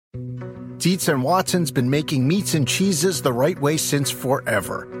Dietz and Watson's been making meats and cheeses the right way since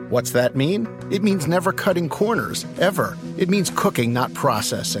forever. What's that mean? It means never cutting corners, ever. It means cooking, not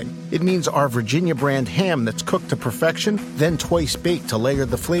processing. It means our Virginia brand ham that's cooked to perfection, then twice baked to layer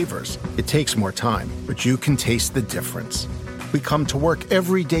the flavors. It takes more time, but you can taste the difference. We come to work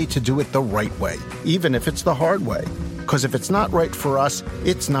every day to do it the right way, even if it's the hard way. Because if it's not right for us,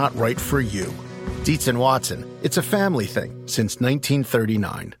 it's not right for you. Dietz and Watson, it's a family thing since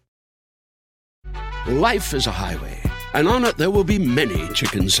 1939. Life is a highway, and on it there will be many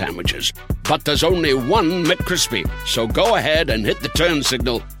chicken sandwiches. But there's only one McCrispy. So go ahead and hit the turn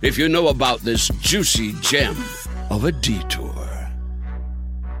signal if you know about this juicy gem of a detour.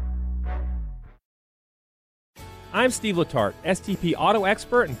 I'm Steve Letarte, STP auto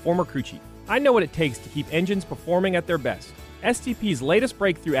expert and former crew chief. I know what it takes to keep engines performing at their best. STP's latest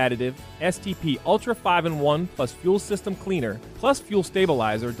breakthrough additive, STP Ultra 5-in-1 plus Fuel System Cleaner plus Fuel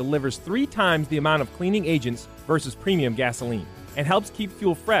Stabilizer, delivers 3 times the amount of cleaning agents versus premium gasoline and helps keep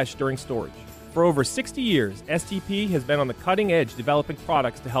fuel fresh during storage. For over 60 years, STP has been on the cutting edge developing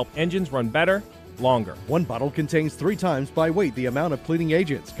products to help engines run better, longer. One bottle contains 3 times by weight the amount of cleaning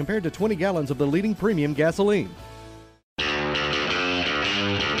agents compared to 20 gallons of the leading premium gasoline.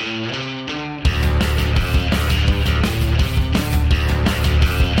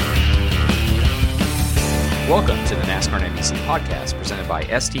 Welcome to the NASCAR and NBC podcast presented by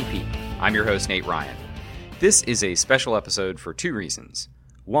STP. I'm your host, Nate Ryan. This is a special episode for 2 reasons.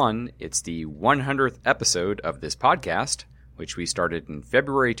 One, it's the 100th episode of this podcast, which we started in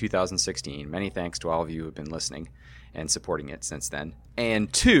February 2016. Many thanks to all of you who have been listening and supporting it since then.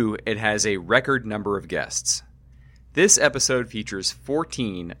 And 2, it has a record number of guests. This episode features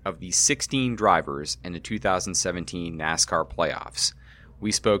 14 of the 16 drivers in the 2017 NASCAR playoffs.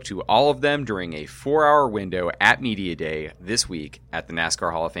 We spoke to all of them during a 4-hour window at Media Day this week at the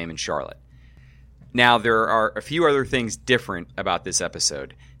NASCAR Hall of Fame in Charlotte. Now, there are a few other things different about this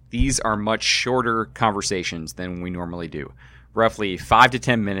episode. These are much shorter conversations than we normally do, roughly 5 to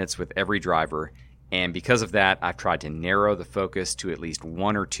 10 minutes with every driver, and because of that, I've tried to narrow the focus to at least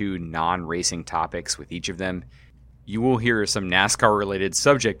 1 or 2 non-racing topics with each of them. You will hear some NASCAR-related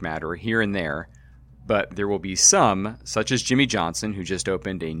subject matter here and there, but there will be some, such as Jimmie Johnson, who just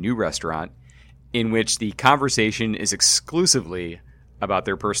opened a new restaurant, in which the conversation is exclusively about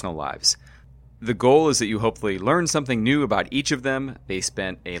their personal lives. The goal is that you hopefully learn something new about each of them. They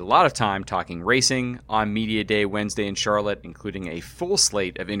spent a lot of time talking racing on Media Day Wednesday in Charlotte, including a full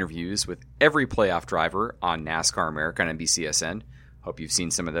slate of interviews with every playoff driver on NASCAR America and NBCSN. Hope you've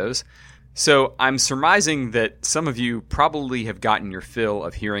seen some of those. So I'm surmising that some of you probably have gotten your fill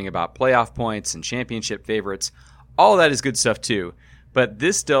of hearing about playoff points and championship favorites. All that is good stuff too, but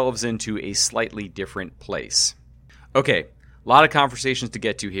this delves into a slightly different place. Okay, a lot of conversations to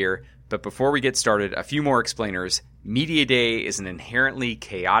get to here, but before we get started, a few more explainers. Media Day is an inherently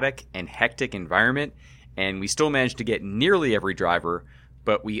chaotic and hectic environment, and we still managed to get nearly every driver,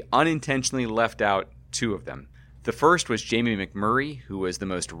 but we unintentionally left out 2 of them. The first was Jamie McMurray, who was the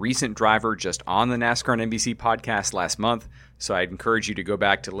most recent driver just on the NASCAR and NBC podcast last month, so I'd encourage you to go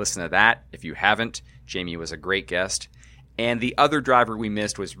back to listen to that if you haven't. Jamie was a great guest. And the other driver we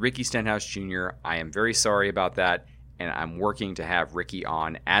missed was Ricky Stenhouse Jr. I am very sorry about that, and I'm working to have Ricky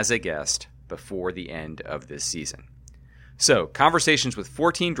on as a guest before the end of this season. So, conversations with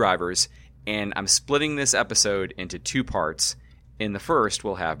 14 drivers, and I'm splitting this episode into 2 parts. In the first,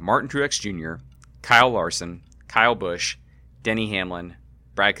 we'll have Martin Truex Jr., Kyle Larson, Kyle Busch, Denny Hamlin,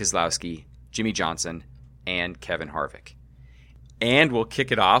 Brad Keselowski, Jimmie Johnson, and Kevin Harvick. And we'll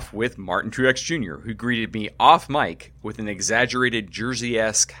kick it off with Martin Truex Jr., who greeted me off mic with an exaggerated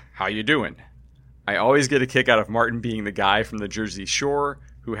Jersey-esque, "How you doing?" I always get a kick out of Martin being the guy from the Jersey Shore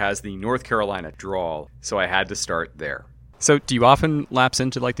who has the North Carolina drawl, so I had to start there. So do you often lapse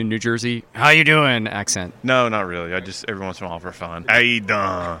into like the New Jersey, "How you doing?" accent? No, not really. I just, every once in a while for fun. How you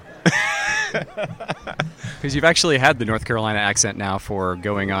doing? Because you've actually had the North Carolina accent now for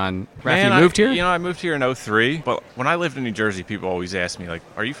going on. Man, you moved here? I moved here in 03, but when I lived in New Jersey, people always ask me, like,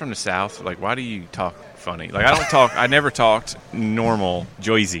 are you from the South? Like, why do you talk funny? Like, I never talked normal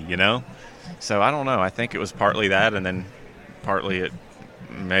Jersey, So I don't know. I think it was partly that, and then partly it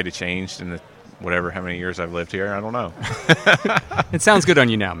might have changed in the how many years I've lived here. I don't know. It sounds good on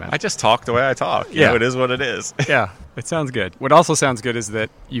you now, man. I just talk the way I talk. Yeah. It is what it is. Yeah, it sounds good. What also sounds good is that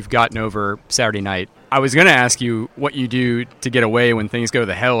you've gotten over Saturday night. I was going to ask you what you do to get away when things go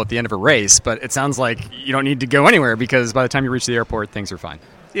to hell at the end of a race, but it sounds like you don't need to go anywhere because by the time you reach the airport, things are fine.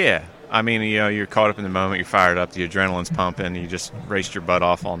 Yeah. I mean, you're caught up in the moment, you're fired up, the adrenaline's pumping, you just raced your butt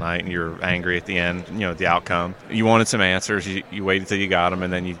off all night, and you're angry at the end, the outcome. You wanted some answers, you waited until you got them,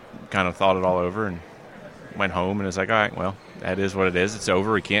 and then you kind of thought it all over and went home and was like, all right, well, that is what it is. It's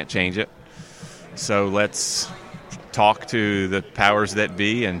over. We can't change it. So let's talk to the powers that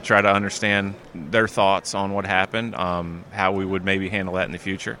be and try to understand their thoughts on what happened, how we would maybe handle that in the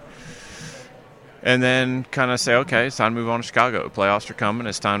future. And then kind of say, okay, it's time to move on to Chicago. Playoffs are coming.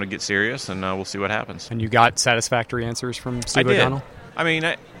 It's time to get serious, and we'll see what happens. And you got satisfactory answers from Steve I did. O'Donnell? I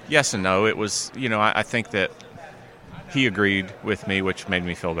mean, yes and no. It was, I think that he agreed with me, which made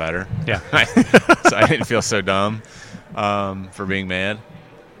me feel better. Yeah. So I didn't feel so dumb for being mad.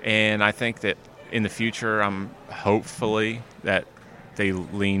 And I think that in the future, hopefully that they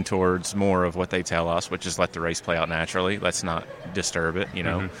lean towards more of what they tell us, which is let the race play out naturally. Let's not disturb it,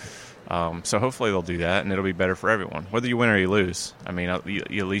 So hopefully they'll do that, and it'll be better for everyone, whether you win or you lose. I mean, you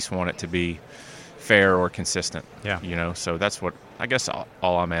at least want it to be fair or consistent. Yeah. So that's what I guess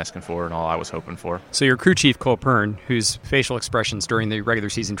all I'm asking for and all I was hoping for. So your crew chief, Cole Pern, whose facial expressions during the regular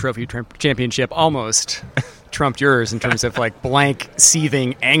season trophy championship almost trumped yours in terms of like blank,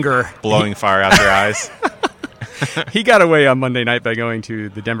 seething anger. Blowing fire out their eyes. He got away on Monday night by going to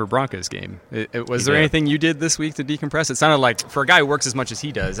the Denver Broncos game. Was there did. anything you did this week to decompress? It sounded like, for a guy who works as much as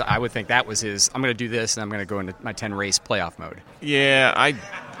he does, I would think that was his, I'm going to do this and I'm going to go into my 10-race playoff mode. Yeah,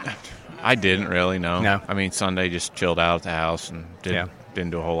 I didn't really, no. No. I mean, Sunday just chilled out at the house and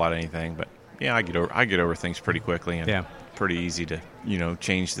didn't do a whole lot of anything. But, yeah, I get over things pretty quickly and pretty easy to,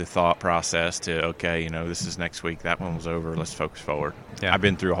 change the thought process to, okay, this is next week. That one was over. Let's focus forward. Yeah. I've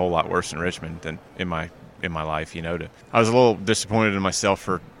been through a whole lot worse in Richmond than in my life, I was a little disappointed in myself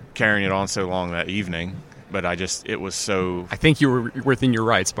for carrying it on so long that evening, but it was so... I think you were within your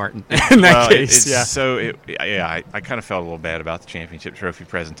rights, Martin, in that case. I kind of felt a little bad about the championship trophy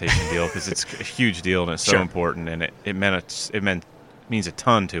presentation deal because it's a huge deal and it's so important, and it means a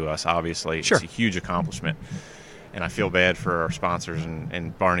ton to us, obviously. Sure. It's a huge accomplishment. And I feel bad for our sponsors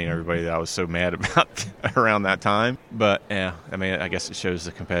and Barney and everybody that I was so mad about around that time. But, I guess it shows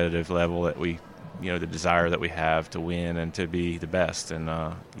the competitive level that we... the desire that we have to win and to be the best. And,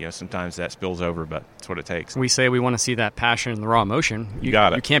 sometimes that spills over, but it's what it takes. We say we want to see that passion and the raw emotion. You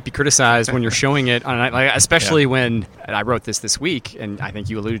got it. You can't be criticized when you're showing it on a night, especially when, and I wrote this week, and I think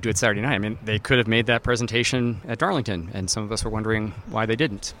you alluded to it Saturday night. I mean, they could have made that presentation at Darlington, and some of us were wondering why they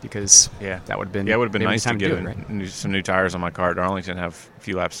didn't, because that would have been... Yeah, it would have been nice to get right? some new tires on my car at Darlington, have a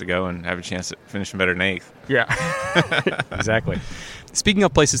few laps to go, and have a chance at finishing better than 8th. Yeah, exactly. Speaking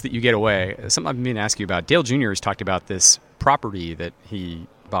of places that you get away, something I've been to ask you about. Dale Jr. has talked about this property that he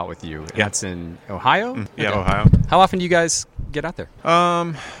bought with you. Yeah. That's in Ohio? Yeah, Okay. Ohio. How often do you guys get out there?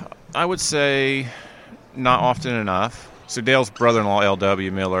 I would say not often enough. So Dale's brother-in-law, L.W.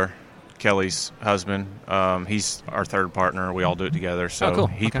 Miller, Kelly's husband, he's our third partner. We all do it together. So cool.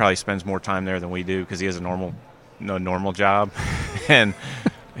 He probably spends more time there than we do because he has a normal job. And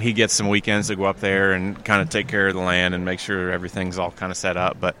he gets some weekends to go up there and kind of take care of the land and make sure everything's all kind of set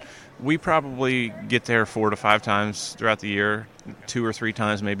up. But we probably get there 4 to 5 times throughout the year, 2 or 3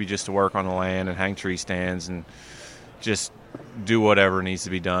 times maybe just to work on the land and hang tree stands and just do whatever needs to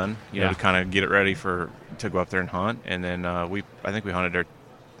be done, to kind of get it ready to go up there and hunt. And then I think we hunted there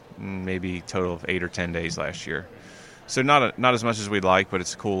maybe a total of 8 or 10 days last year. So not as much as we'd like, but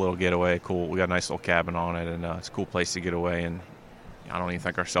it's a cool little getaway. We got a nice little cabin on it, and it's a cool place to get away. And I don't even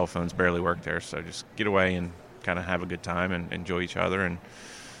think our cell phones barely work there, so just get away and kind of have a good time and enjoy each other and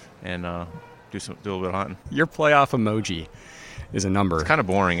do a little bit of hunting. Your playoff emoji is a number. It's kind of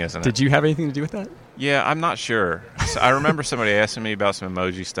boring, isn't it? Did you have anything to do with that? Yeah, I'm not sure. So I remember somebody asking me about some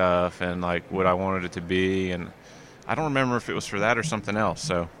emoji stuff and like what I wanted it to be, and I don't remember if it was for that or something else.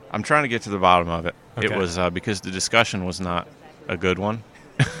 So I'm trying to get to the bottom of it. Okay. It was because the discussion was not a good one.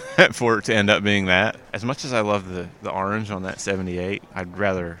 For it to end up being that. As much as I love the orange on that 78, I'd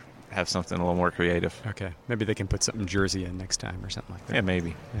rather have something a little more creative. Okay. Maybe they can put something Jersey in next time or something like that. Yeah,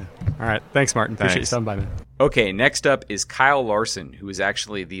 maybe. Yeah. All right. Thanks, Martin. Thanks. Appreciate you stopping by, man. Okay, next up is Kyle Larson, who is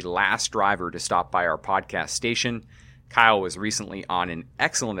actually the last driver to stop by our podcast station. Kyle was recently on an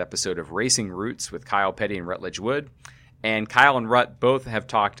excellent episode of Racing Roots with Kyle Petty and Rutledge Wood. And Kyle and Rut both have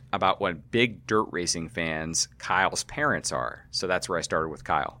talked about what big dirt racing fans Kyle's parents are. So that's where I started with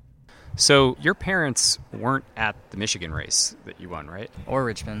Kyle. So your parents weren't at the Michigan race that you won, right? Or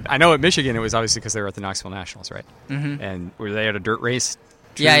Richmond. I know at Michigan it was obviously because they were at the Knoxville Nationals, right? Mm-hmm. And were they at a dirt race?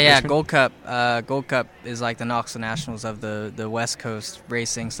 Yeah. Richmond? Gold Cup. Gold Cup is like the Knoxville Nationals of the West Coast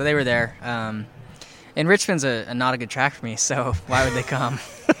racing. So they were there. And Richmond's not a good track for me, so why would they come?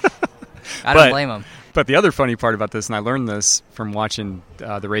 I don't blame them. But the other funny part about this, and I learned this from watching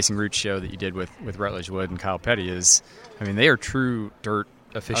the Racing Roots show that you did with Rutledge Wood and Kyle Petty, is, I mean, they are true dirt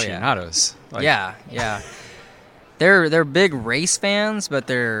aficionados. Yeah. They're big race fans, but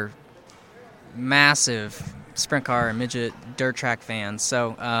they're massive sprint car and midget dirt track fans.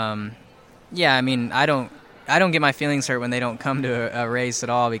 So, yeah, I mean, I don't get my feelings hurt when they don't come to a race at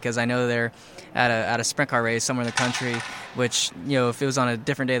all, because I know they're at a sprint car race somewhere in the country, which, if it was on a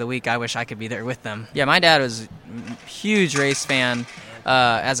different day of the week, I wish I could be there with them. Yeah, my dad was a huge race fan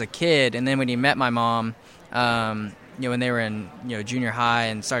as a kid, and then when he met my mom, when they were in junior high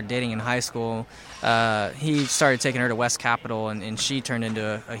and started dating in high school, he started taking her to West Capitol, and she turned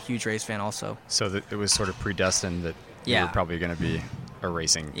into a huge race fan also. So it was sort of predestined that you were probably going to be a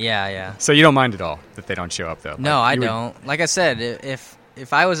racing. Yeah. So you don't mind at all that they don't show up, though? No, I don't. Like I said,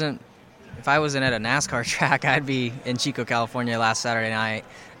 if I wasn't at a NASCAR track, I'd be in Chico, California last Saturday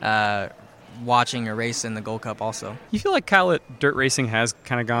night watching a race in the Gold Cup also. You feel like Kyle at dirt racing has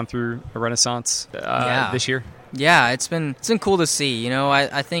kind of gone through a renaissance this year? Yeah, it's been cool to see.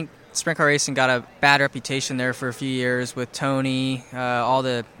 I think sprint car racing got a bad reputation there for a few years with Tony, all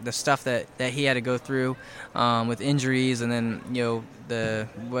the stuff that he had to go through with injuries, and then the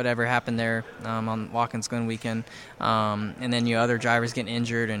whatever happened there on Watkins Glen weekend, and then other drivers getting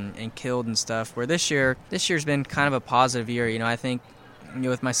injured and killed and stuff. Where this year's been kind of a positive year. I think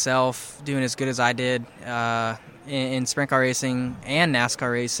with myself doing as good as I did in sprint car racing and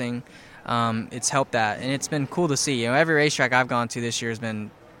NASCAR racing, it's helped that, and it's been cool to see. Every racetrack I've gone to this year has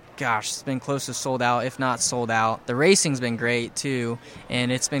been, it's been close to sold out, if not sold out. The racing's been great too,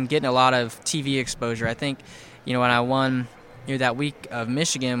 and it's been getting a lot of TV exposure. I think, when I won that week of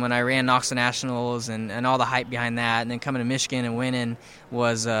Michigan, when I ran Knoxville Nationals and all the hype behind that, and then coming to Michigan and winning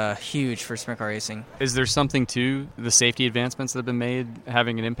was huge for sprint car racing. Is there something to the safety advancements that have been made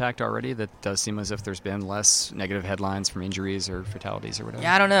having an impact already that does seem as if there's been less negative headlines from injuries or fatalities or whatever?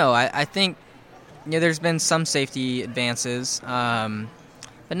 Yeah, I don't know. I think there's been some safety advances,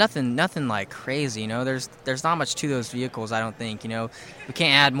 but nothing like crazy. There's not much to those vehicles, I don't think. We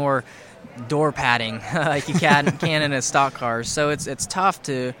can't add more door padding like you can in a stock car, so it's tough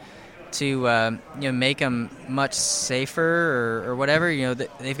to make them much safer or whatever.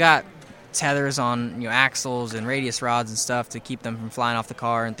 They've got tethers on axles and radius rods and stuff to keep them from flying off the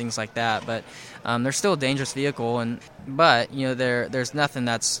car and things like that, but they're still a dangerous vehicle, but there's nothing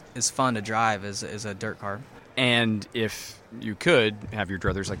that's as fun to drive as a dirt car. And if you could have your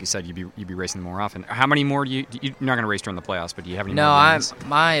druthers, like you said, you'd be racing more often. How many more you're not going to race during the playoffs, but do you have any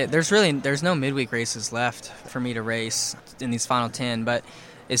more? There's no midweek races left for me to race in these final 10, but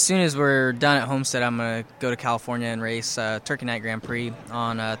as soon as we're done at Homestead, I'm going to go to California and race Turkey Night Grand Prix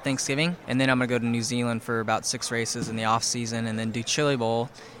on Thanksgiving, and then I'm going to go to New Zealand for about 6 races in the off season, and then do Chili Bowl,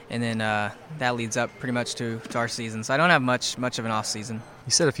 and then that leads up pretty much to our season. So I don't have much of an off season.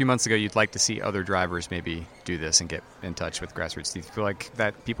 You said a few months ago you'd like to see other drivers maybe do this and get in touch with grassroots. Do you feel like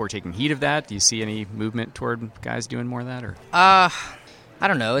that people are taking heed of that? Do you see any movement toward guys doing more of that? Or I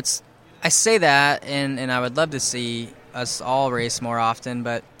don't know. I say that, and I would love to see us all race more often,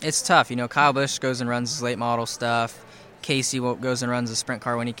 but it's tough. Kyle Busch goes and runs his late model stuff. Casey goes and runs a sprint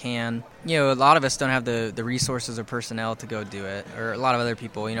car when he can. A lot of us don't have the resources or personnel to go do it, or a lot of other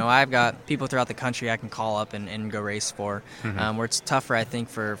people. I've got people throughout the country I can call up and go race for, where it's tougher, I think,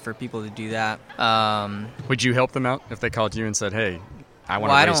 for people to do that. Would you help them out if they called you and said, hey, I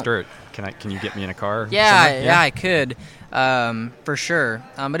want to race dirt. Can you get me in a car? Yeah, I could, for sure.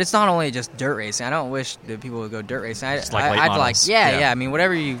 But it's not only just dirt racing. I don't wish that people would go dirt racing. Just like late models. I mean,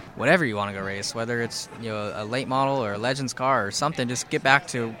 whatever you want to go race, whether it's a late model or a Legends car or something. Just get back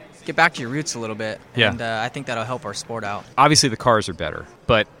to your roots a little bit. Yeah. And I think that'll help our sport out. Obviously, the cars are better.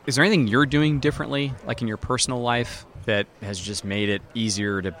 But is there anything you're doing differently, like in your personal life, that has just made it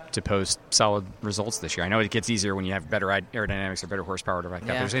easier to post solid results this year? I know it gets easier when you have better aerodynamics or better horsepower to back up.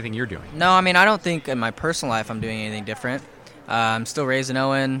 There's anything you're doing? No, I mean, I don't think in my personal life I'm doing anything different. I'm still raising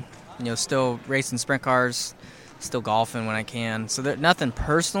Owen, still racing sprint cars, still golfing when I can. So nothing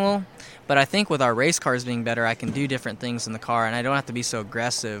personal, but I think with our race cars being better, I can do different things in the car, and I don't have to be so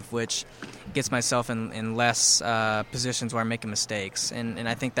aggressive, which gets myself in less positions where I'm making mistakes. And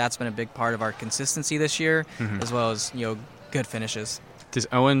I think that's been a big part of our consistency this year, as well as good finishes. Does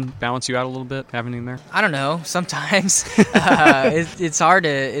Owen balance you out a little bit, having him there? I don't know. Sometimes it's hard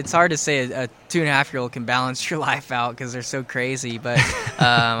to say a 2.5-year-old can balance your life out because they're so crazy. But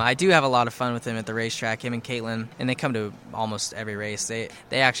I do have a lot of fun with him at the racetrack. Him and Caitlin, and they come to almost every race. They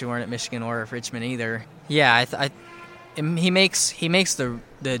actually weren't at Michigan or at Richmond either. Yeah, he makes the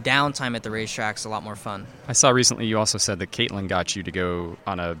downtime at the racetracks a lot more fun. I saw recently you also said that Caitlin got you to go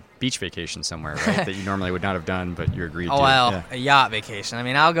on a beach vacation somewhere, right? That you normally would not have done, but you agreed to. Oh, well, a yacht vacation. I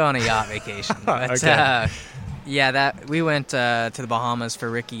mean, I'll go on a yacht vacation. But, okay. We went to the Bahamas for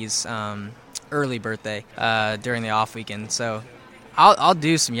Ricky's early birthday during the off weekend. So I'll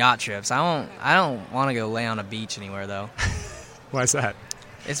do some yacht trips. I don't want to go lay on a beach anywhere though. Why is that?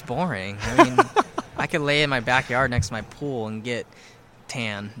 It's boring. I mean, I could lay in my backyard next to my pool and get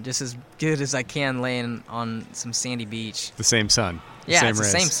tan just as good as I can laying on some sandy beach. The same sun. Yeah, it's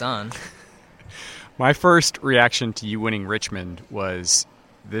race. the same sun. My first reaction to you winning Richmond was,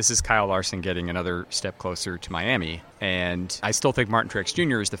 this is Kyle Larson getting another step closer to Miami. And I still think Martin Truex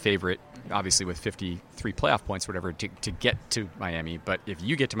Jr. is the favorite, obviously with 53 playoff points, whatever, to get to Miami. But if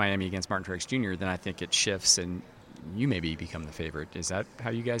you get to Miami against Martin Truex Jr., then I think it shifts and you maybe become the favorite. Is that how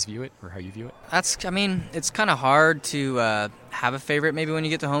you guys view it, or how you view it? It's kind of hard to have a favorite maybe when you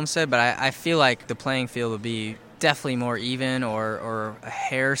get to Homestead, but I feel like the playing field would be definitely more even or a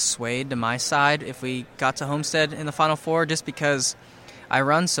hair swayed to my side if we got to Homestead in the Final Four, just because I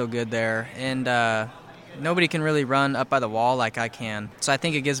run so good there, and nobody can really run up by the wall like I can. So I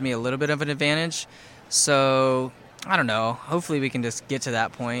think it gives me a little bit of an advantage. So I don't know. Hopefully we can just get to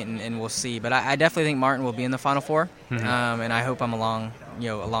that point, and we'll see. But I definitely think Martin will be in the Final Four, and I hope I'm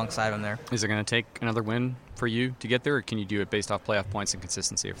alongside him there. Is it going to take another win for you to get there, or can you do it based off playoff points and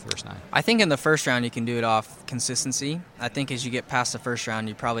consistency of the first 9? I think in the first round you can do it off consistency. I think as you get past the first round,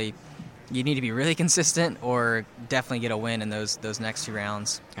 you need to be really consistent or definitely get a win in those next 2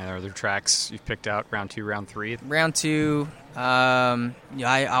 rounds. And are there tracks you've picked out, round 2, round 3? Round 2,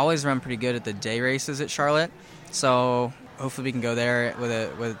 I always run pretty good at the day races at Charlotte, so hopefully we can go there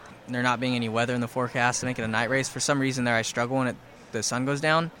with there not being any weather in the forecast to make it a night race. For some reason there I struggle when the sun goes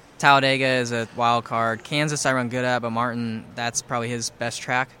down. Talladega is a wild card. Kansas I run good at, but Martin, that's probably his best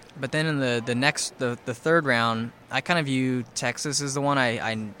track. But then in the third round, I kind of view Texas as the one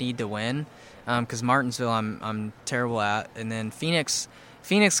I need to win, because Martinsville I'm terrible at, and then Phoenix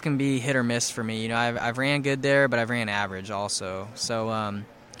can be hit or miss for me. I've ran good there, but I've ran average also. So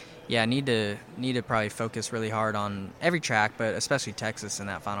I need to probably focus really hard on every track, but especially Texas in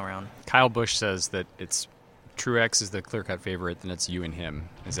that final round. Kyle Busch says that it's Truex is the clear-cut favorite, then it's you and him.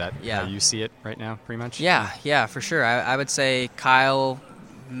 Is that how you see it right now, pretty much? Yeah, for sure. I would say Kyle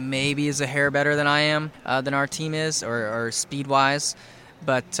maybe is a hair better than I am, than our team is, or speed-wise.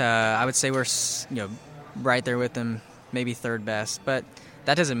 But I would say we're right there with them, maybe third best. But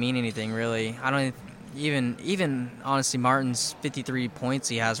that doesn't mean anything, really. I don't even honestly, Martin's 53 points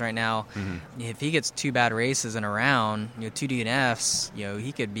he has right now, if he gets 2 bad races in a round, 2 DNFs,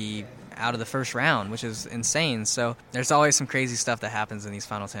 he could be out of the first round, which is insane. So there's always some crazy stuff that happens in these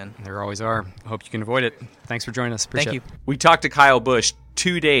final 10. There always are. Hope you can avoid it. Thanks for joining us. Appreciate Thank you. We talked to Kyle Busch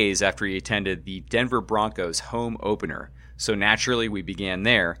 2 days after he attended the Denver Broncos home opener, so naturally we began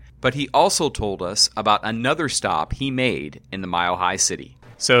there. But he also told us about another stop he made in the Mile High City.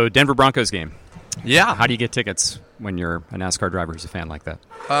 So Denver Broncos game. Yeah. How do you get tickets when you're a NASCAR driver who's a fan like that?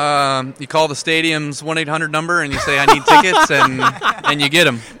 You call the stadium's 1-800 number and you say, I need tickets, and you get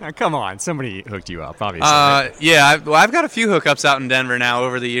them. Now, come on. Somebody hooked you up, obviously. Right? Yeah, I've got a few hookups out in Denver now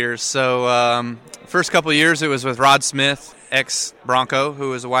over the years. So first couple of years it was with Rod Smith, ex-Bronco, who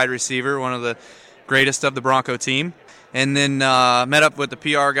was a wide receiver, one of the greatest of the Bronco team. And then met up with the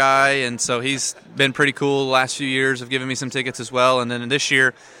PR guy, and so he's been pretty cool the last few years of giving me some tickets as well. And then this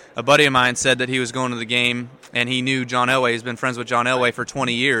year, a buddy of mine said that he was going to the game, and he knew John Elway. He's been friends with John Elway for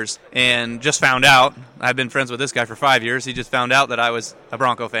 20 years, and just found out. I've been friends with this guy for 5 years. He just found out that I was a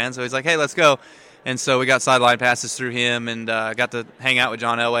Bronco fan, so he's like, hey, let's go. And so we got sideline passes through him, and got to hang out with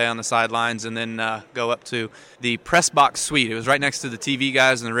John Elway on the sidelines, and then go up to the press box suite. It was right next to the TV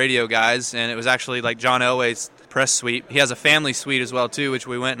guys and the radio guys, and it was actually like John Elway's press suite. He has a family suite as well, too, which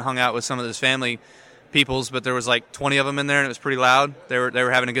we went and hung out with some of his family peoples, but there was like 20 of them in there, and it was pretty loud. They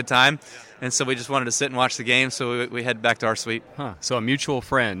were having a good time, and so we just wanted to sit and watch the game, so we head back to our suite. So a mutual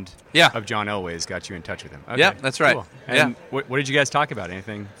friend of John Elway's got you in touch with him. Okay. Yeah, that's right. Cool. And what did you guys talk about?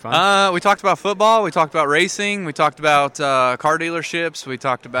 Anything fun? We talked about football. We talked about racing. We talked about car dealerships. We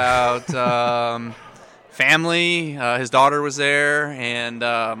talked about family. His daughter was there, and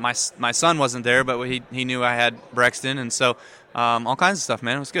my son wasn't there, but he knew I had Brexton, and so all kinds of stuff,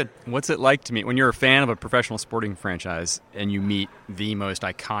 man. It was good. What's it like to meet when you're a fan of a professional sporting franchise and you meet the most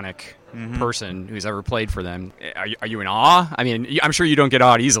iconic person who's ever played for them? Are you in awe? I mean, I'm sure you don't get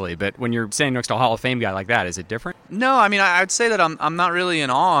awed easily, but when you're standing next to a Hall of Fame guy like that, is it different? No, I mean, I'd say that I'm not really in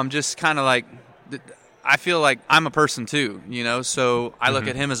awe. I'm just kind of like, I feel like I'm a person too, so I look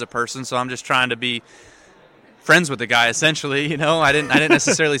at him as a person, so I'm just trying to be friends with the guy, essentially. I didn't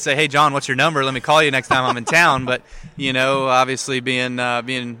necessarily say, hey, John, what's your number? Let me call you next time I'm in town. But, obviously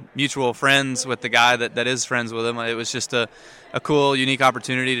being mutual friends with the guy that is friends with him, it was just a cool, unique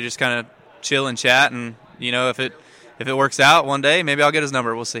opportunity to just kind of chill and chat. And, if it works out one day, maybe I'll get his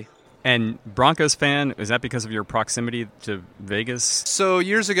number. We'll see. And Broncos fan, is that because of your proximity to Vegas? So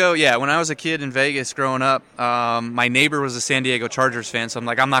years ago, when I was a kid in Vegas growing up, my neighbor was a San Diego Chargers fan, so I'm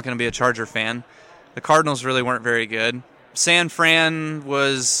like, I'm not going to be a Charger fan. The Cardinals really weren't very good. San Fran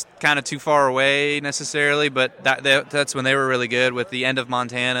was kind of too far away necessarily, but that's when they were really good with the end of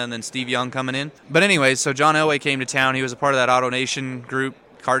Montana and then Steve Young coming in. But anyway, so John Elway came to town. He was a part of that Auto Nation group,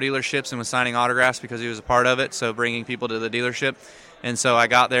 car dealerships, and was signing autographs because he was a part of it, so bringing people to the dealership. And so I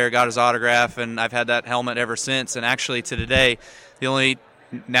got there, got his autograph, and I've had that helmet ever since. And actually to today,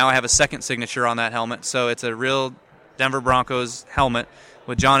 now I have a second signature on that helmet, so it's a real Denver Broncos helmet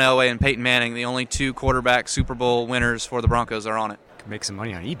with John Elway and Peyton Manning, the only 2 quarterback Super Bowl winners for the Broncos, are on it. Could make some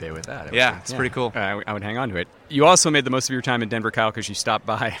money on eBay with that. It's pretty cool. I would hang on to it. You also made the most of your time in Denver, Kyle, because you stopped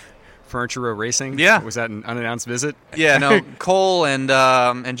by Furniture Row Racing. Yeah. Was that an unannounced visit? Yeah, no. Cole and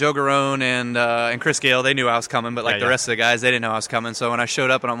Joe Garone and Chris Gale, they knew I was coming, but the rest of the guys, they didn't know I was coming. So when I showed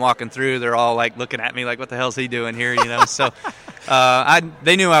up and I'm walking through, they're all like looking at me like, what the hell's he doing here? So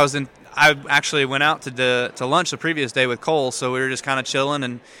they knew I was in. I actually went out to lunch the previous day with Cole, so we were just kind of chilling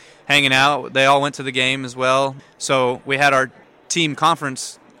and hanging out. They all went to the game as well. So we had our team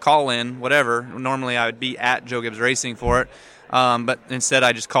conference call-in, whatever. Normally I would be at Joe Gibbs Racing for it, but instead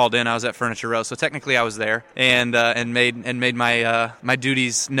I just called in. I was at Furniture Row, so technically I was there and made my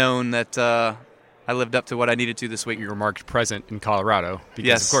duties known that I lived up to what I needed to this week. You were marked present in Colorado because,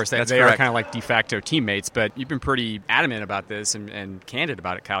 yes, of course, they correct. are kind of like de facto teammates, but you've been pretty adamant about this and candid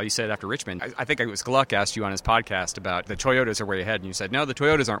about it, Kyle. You said after Richmond, I think it was Gluck asked you on his podcast about the Toyotas are way ahead, and you said, no, the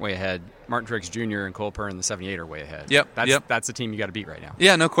Toyotas aren't way ahead. Martin Truex Jr. and Cole Pearn and the 78 are way ahead. That's the team you got to beat right now.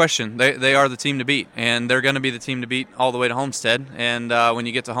 Yeah, no question. They are the team to beat, and they're going to be the team to beat all the way to Homestead. And when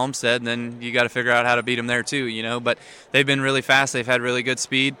you get to Homestead, then you got to figure out how to beat them there too, But they've been really fast. They've had really good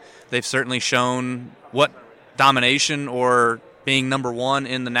speed. They've certainly shown what domination or being number one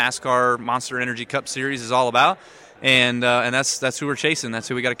in the NASCAR Monster Energy Cup Series is all about. And that's who we're chasing. That's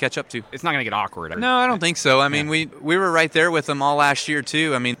who we got to catch up to. It's not going to get awkward. No, I don't think so. I mean, we were right there with them all last year,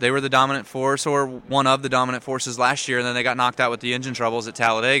 too. I mean, they were the dominant force or one of the dominant forces last year, and then they got knocked out with the engine troubles at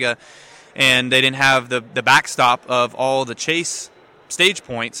Talladega. And they didn't have the backstop of all the chase stage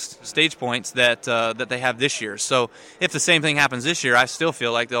points that they have this year. So if the same thing happens this year, I still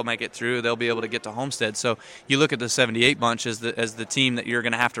feel like they'll make it through. They'll be able to get to Homestead. So you look at the 78 bunch as the team that you're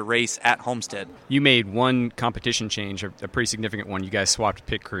going to have to race at Homestead. You made one competition change, a pretty significant one. You guys swapped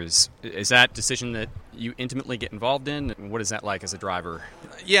pit crews. Is that decision that you intimately get involved in? What is that like as a driver?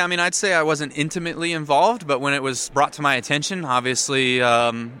 Yeah, I mean, I'd say I wasn't intimately involved, but when it was brought to my attention, obviously,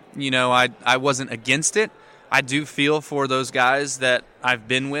 I wasn't against it. I do feel for those guys that I've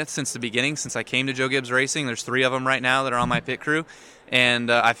been with since the beginning, since I came to Joe Gibbs Racing. There's 3 of them right now that are on my pit crew, and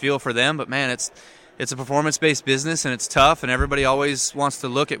I feel for them. But, man, it's a performance-based business, and it's tough, and everybody always wants to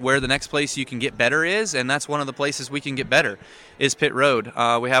look at where the next place you can get better is, and that's one of the places we can get better is pit road.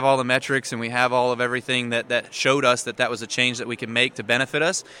 We have all the metrics, and we have all of everything that showed us that was a change that we can make to benefit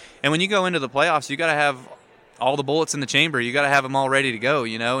us. And when you go into the playoffs, you got to have all the bullets in the chamber. You got to have them all ready to go,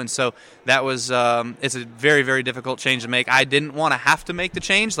 and so that was it's a very, very difficult change to make. I didn't want to have to make the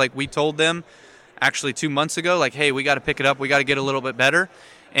change. Like we told them actually 2 months ago, like, hey, we got to pick it up, we got to get a little bit better,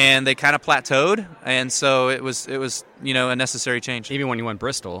 and they kind of plateaued, and so it was a necessary change. Even when you won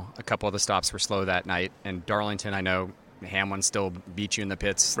Bristol, a couple of the stops were slow that night, and I know Hamlin still beat you in the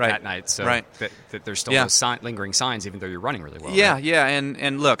pits that night, so that there's still those lingering signs, even though you're running really well. Yeah,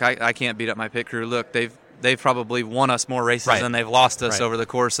 and look, I can't beat up my pit crew. Look, they've probably won us more races than they've lost us over the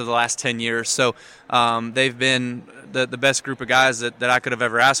course of the last 10 years. So they've been the best group of guys that I could have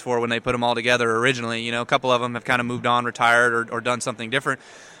ever asked for when they put them all together originally. A couple of them have kind of moved on, retired, or done something different.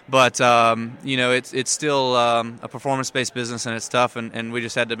 But, it's still a performance-based business, and it's tough, and we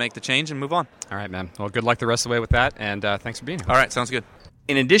just had to make the change and move on. All right, man. Well, good luck the rest of the way with that, and thanks for being here. All right, sounds good.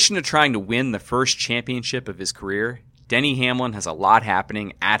 In addition to trying to win the first championship of his career, Denny Hamlin has a lot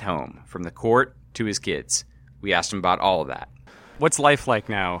happening at home, from the court to his kids. We asked him about all of that. What's life like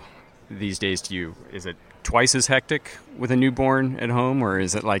now these days to you? Is it twice as hectic with a newborn at home, or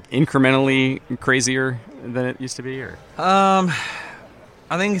is it like incrementally crazier than it used to be? Or I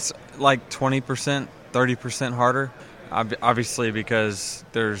think it's like 20%, 30% harder. Obviously, because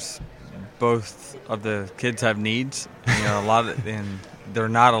there's both of the kids have needs, a lot of, and they're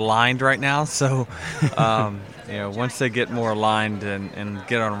not aligned right now. So, once they get more aligned and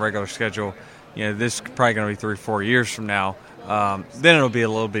get on a regular schedule, this is probably going to be 3-4 years from now. Then it'll be a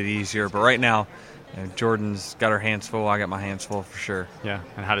little bit easier. But right now, Jordan's got her hands full. I got my hands full for sure. Yeah.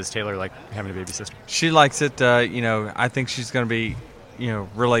 And how does Taylor like having a baby sister? She likes it. I think she's going to be,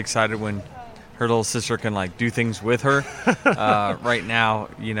 really excited when her little sister can like do things with her. Right now,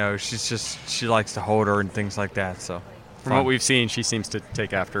 she likes to hold her and things like that. So from what we've seen, she seems to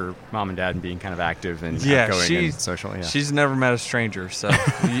take after mom and dad and being kind of active and outgoing and social. Yeah. She's never met a stranger, so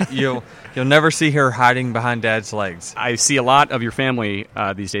you'll never see her hiding behind dad's legs. I see a lot of your family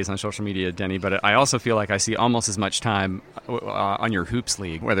these days on social media, Denny, but I also feel like I see almost as much time on your Hoops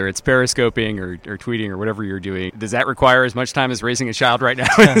League, whether it's periscoping or tweeting or whatever you're doing. Does that require as much time as raising a child right now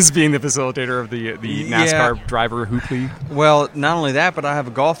as being the facilitator of the NASCAR driver Hoop League? Well, not only that, but I have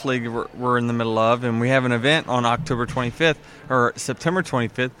a golf league we're in the middle of, and we have an event on October 25th or September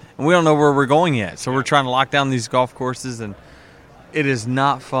 25th, and we don't know where we're going yet. So we're trying to lock down these golf courses, and it is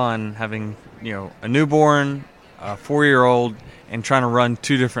not fun having a newborn, a 4-year-old, and trying to run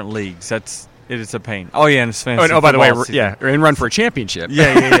 2 different leagues. It is a pain. Oh yeah, and it's fantasy. By the way, and run for a championship.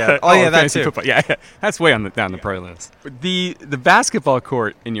 Yeah. Oh yeah, that's it. Football. Yeah, that's way down the pro list. The basketball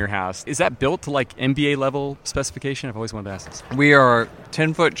court in your house, is that built to like NBA level specification? I've always wanted to ask this. We are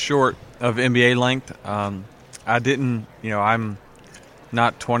 10 foot short of NBA length. I'm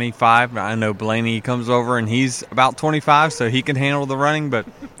not 25. I know Blaney comes over and he's about 25, so he can handle the running, but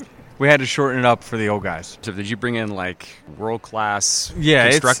we had to shorten it up for the old guys. So did you bring in like world-class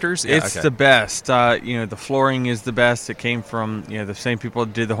constructors? It's the best. The flooring is the best. It came from the same people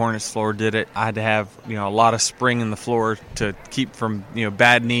that did the Hornets floor did it. I had to have a lot of spring in the floor to keep from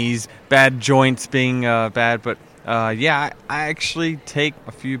bad knees, bad joints being bad. But I actually take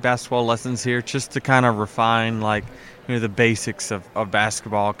a few basketball lessons here just to kind of refine the basics of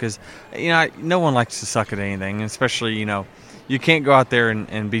basketball, because no one likes to suck at anything, especially you can't go out there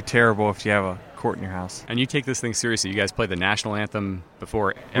and be terrible if you have a court in your house. And you take this thing seriously. You guys play the national anthem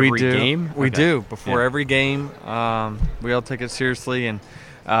before every game? We do. Before every game. We all take it seriously. And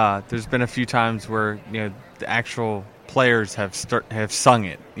there's been a few times where, the actual players have sung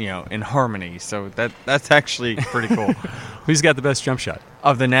it, in harmony. So that's actually pretty cool. Who's got the best jump shot?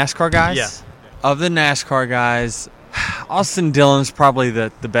 Of the NASCAR guys? Yeah. Of the NASCAR guys, Austin Dillon's probably the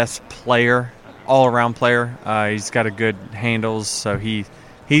best player. All-around player. He's got a good handles, so he's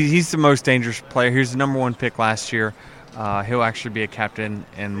the most dangerous player. He was the number 1 pick last year. He'll actually be a captain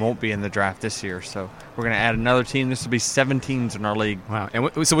and won't be in the draft this year. So we're going to add another team. This will be 7 teams in our league. Wow.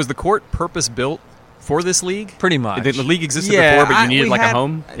 And so was the court purpose-built for this league? Pretty much. The league existed before, but you needed a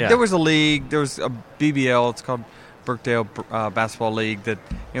home? Yeah. There was a league. There was a BBL. It's called Birkdale Basketball League that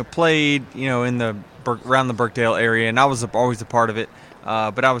played in the around the Birkdale area, and I was always a part of it.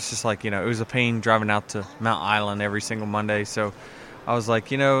 But I was just like, it was a pain driving out to Mount Island every single Monday. So I was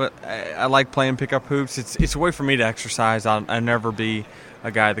like, I like playing pickup hoops. It's a way for me to exercise. I'll never be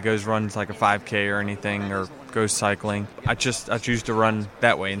a guy that runs like a 5K or anything or goes cycling. I choose to run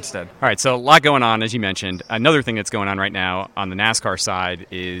that way instead. All right, so a lot going on, as you mentioned. Another thing that's going on right now on the NASCAR side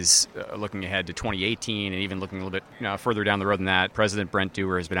is looking ahead to 2018 and even looking a little bit further down the road than that. President Brent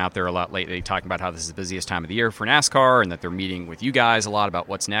Dewar has been out there a lot lately talking about how this is the busiest time of the year for NASCAR and that they're meeting with you guys a lot about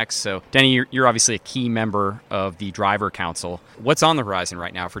what's next. So, Denny, you're obviously a key member of the Driver Council. What's on the horizon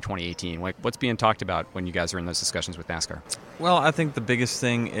right now for 2018? What's being talked about when you guys are in those discussions with NASCAR? Well, I think the biggest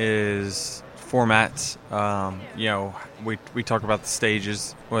thing is formats. We talk about the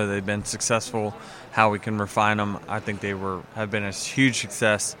stages, whether they've been successful, how we can refine them. I think they have been a huge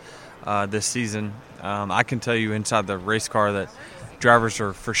success this season. I can tell you inside the race car that drivers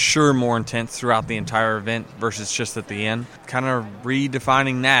are for sure more intense throughout the entire event versus just at the end. Kind of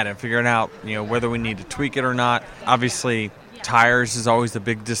redefining that and figuring out whether we need to tweak it or not. Obviously, tires is always a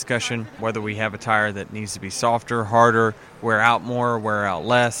big discussion, whether we have a tire that needs to be softer, harder, wear out more, wear out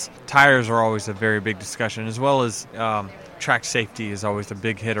less. Tires are always a very big discussion, as well as track safety is always a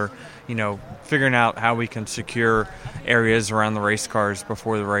big hitter. Figuring out how we can secure areas around the race cars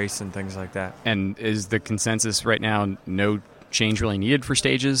before the race and things like that. And is the consensus right now no change really needed for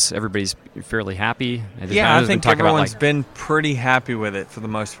stages? Everybody's fairly happy? Yeah, I think everyone's been pretty happy with it for the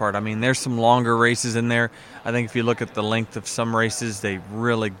most part. I mean, there's some longer races in there. I think if you look at the length of some races, they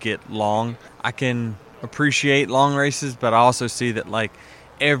really get long. I can appreciate long races, but I also see that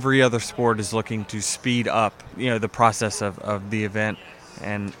every other sport is looking to speed up the process of the event,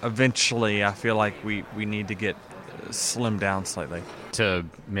 and eventually I feel like we need to get slimmed down slightly to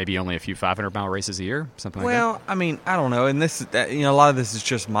maybe only a few 500-mile races a year, something like that. Well, I mean, I don't know, and this is a lot of this is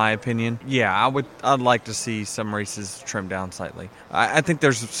just my opinion. Yeah, I'd like to see some races trimmed down slightly. I think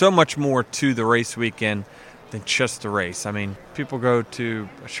there's so much more to the race weekend than just the race. I mean, people go to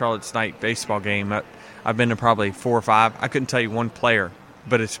a Charlotte's Night baseball game. I've been to probably 4 or 5. I couldn't tell you one player,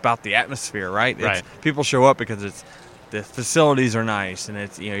 but it's about the atmosphere, right? Right. People show up because it's the facilities are nice, and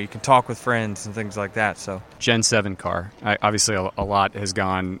it's you can talk with friends and things like that. So Gen 7 car. Obviously, a lot has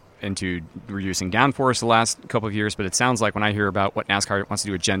gone into reducing downforce the last couple of years, but it sounds like when I hear about what NASCAR wants to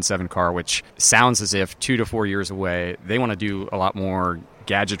do with Gen 7 car, which sounds as if 2 to 4 years away, they want to do a lot more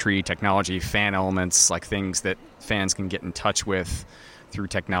gadgetry, technology, fan elements, like things that fans can get in touch with through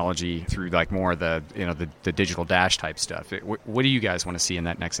technology, through like more of the the digital dash type stuff. What do you guys want to see in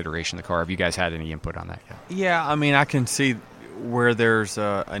that next iteration of the car? Have you guys had any input on that yet? Yeah, I mean, I can see where there's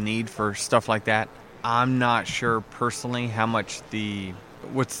a need for stuff like that. I'm not sure personally how much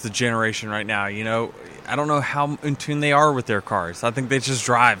what's the generation right now. I don't know how in tune they are with their cars. I think they just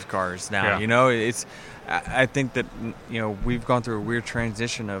drive cars now. Yeah. I think that we've gone through a weird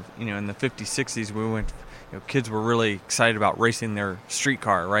transition of in the 50s, 60s we went. Kids were really excited about racing their street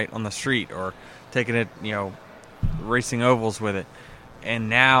car right on the street or taking it, racing ovals with it. And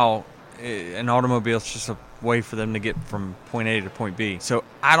now an automobile is just a way for them to get from point A to point B. So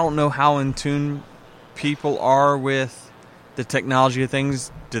I don't know how in tune people are with the technology of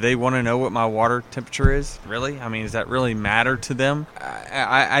things. Do they want to know what my water temperature is? Really? I mean, does that really matter to them?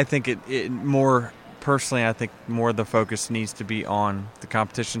 I think it more... Personally, I think more of the focus needs to be on the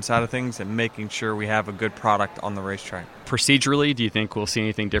competition side of things and making sure we have a good product on the racetrack. Procedurally, do you think we'll see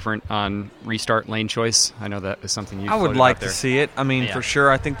anything different on restart lane choice? I know that is something I would like to see it. I mean, for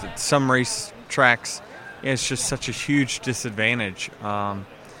sure. I think that some race tracks, it's just such a huge disadvantage.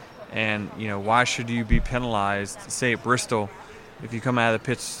 And, why should you be penalized, say at Bristol, if you come out of the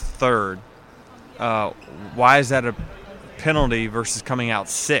pits third? Why is that a penalty versus coming out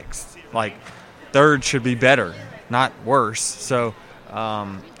sixth? Like, third should be better, not worse. So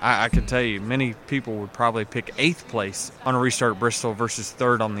I can tell you, many people would probably pick 8th place on a restart at Bristol versus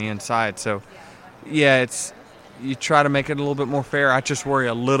third on the inside. So, yeah, you try to make it a little bit more fair. I just worry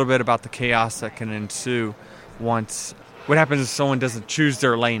a little bit about the chaos that can ensue once. What happens if someone doesn't choose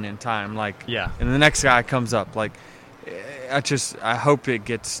their lane in time? And the next guy comes up. I hope it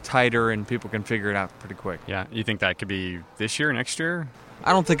gets tighter and people can figure it out pretty quick. Yeah, you think that could be this year, next year?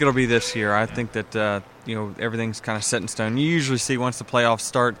 I don't think it'll be this year. I think that everything's kind of set in stone. You usually see once the playoffs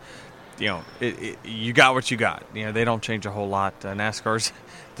start, you got what you got. They don't change a whole lot. NASCAR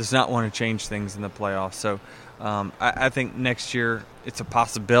does not want to change things in the playoffs. So I think next year it's a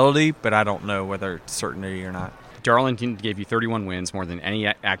possibility, but I don't know whether it's certainty or not. Darlington gave you 31 wins, more than any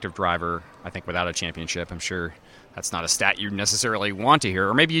active driver, I think, without a championship. I'm sure that's not a stat you necessarily want to hear,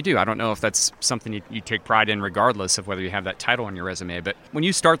 or maybe you do. I don't know if that's something you take pride in regardless of whether you have that title on your resume. But when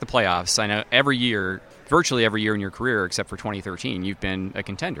you start the playoffs, I know virtually every year in your career except for 2013, you've been a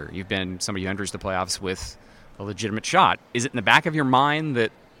contender. You've been somebody who enters the playoffs with a legitimate shot. Is it in the back of your mind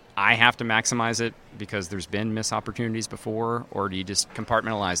that I have to maximize it because there's been missed opportunities before, or do you just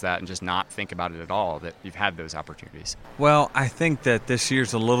compartmentalize that and just not think about it at all, that you've had those opportunities? Well, I think that this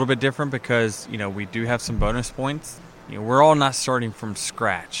year's a little bit different because, we do have some bonus points. We're all not starting from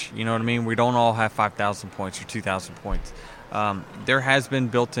scratch. You know what I mean? We don't all have 5,000 points or 2,000 points. There has been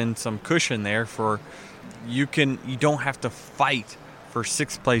built in some cushion there for you don't have to fight for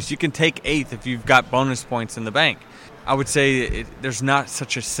 6th place. You can take 8th if you've got bonus points in the bank. I would say there's not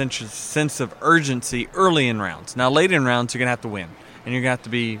such a sense of urgency early in rounds. Now, late in rounds, you're going to have to win, and you're going to have to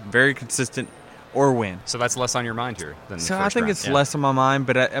be very consistent or win. So that's less on your mind here than the So first I think round. it's less on my mind,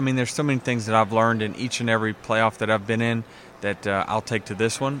 but I mean, there's so many things that I've learned in each and every playoff that I've been in that I'll take to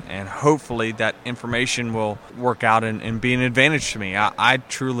this one, and hopefully that information will work out and be an advantage to me. I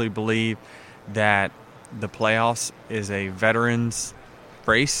truly believe that the playoffs is a veterans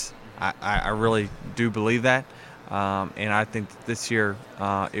race. I really do believe that. And I think that this year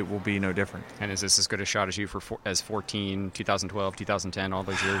it will be no different. And is this as good a shot as you as 14, 2012, 2010, all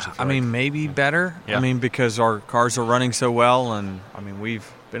those years? I mean, maybe better. Yeah. I mean, because our cars are running so well, and I mean,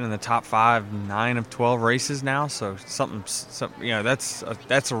 we've been in the top 9 of 12 races now. So that's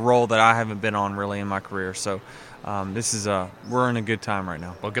a role that I haven't been on really in my career. So we're in a good time right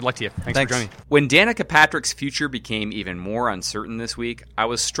now. Well, good luck to you. Thanks for joining me. When Danica Patrick's future became even more uncertain this week, I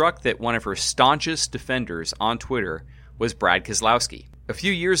was struck that one of her staunchest defenders on Twitter was Brad Keselowski. A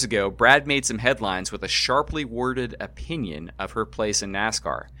few years ago, Brad made some headlines with a sharply worded opinion of her place in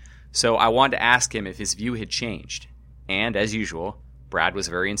NASCAR. So I wanted to ask him if his view had changed. And as usual, Brad was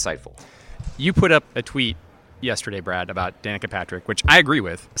very insightful. You put up a tweet yesterday, Brad, about Danica Patrick, which I agree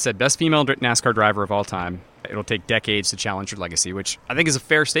with. It said, best female NASCAR driver of all time. It'll take decades to challenge her legacy, which I think is a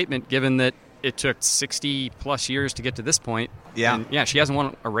fair statement given that it took 60-plus years to get to this point. Yeah. And, yeah, she hasn't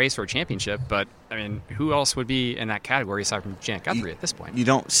won a race or a championship, but, I mean, who else would be in that category aside from Janet Guthrie at this point? You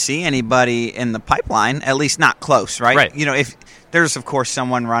don't see anybody in the pipeline, at least not close, right? Right. You know, if there's, of course,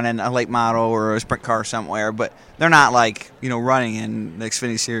 someone running a late model or a sprint car somewhere, but they're not, like, you know, running in the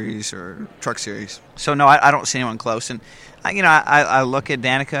Xfinity Series or Truck Series. So, no, I don't see anyone close. And, I look at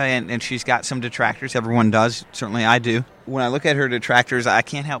Danica, and she's got some detractors. Everyone does. Certainly I do. When I look at her detractors, I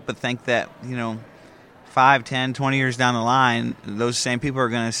can't help but think that, 5, 10, 20 years down the line, those same people are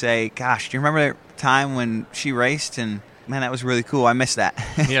going to say, gosh, do you remember that time when she raced? And, man, that was really cool. I missed that.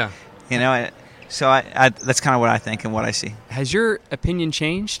 Yeah. So that's kind of what I think and what I see. Has your opinion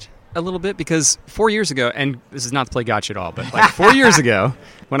changed a little bit? Because 4 years ago, and this is not to play gotcha at all, but like 4 years ago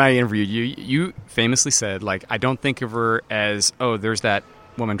when I interviewed you, you famously said, like, I don't think of her as, oh, there's that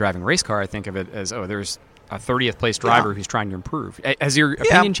woman driving a race car. I think of it as, oh, there's a 30th place driver who's trying to improve. Has your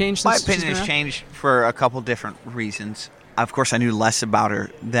opinion changed? My opinion has changed for a couple different reasons. Of course, I knew less about her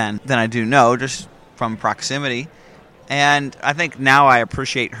then than I do know, just from proximity. And I think now I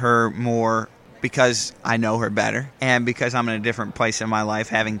appreciate her more because I know her better and because I'm in a different place in my life,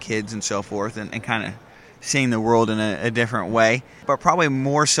 having kids and so forth, and kind of seeing the world in a different way. But probably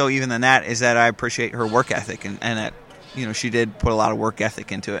more so even than that is that I appreciate her work ethic and that, she did put a lot of work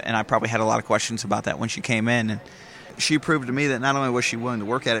ethic into it. And I probably had a lot of questions about that when she came in. And she proved to me that not only was she willing to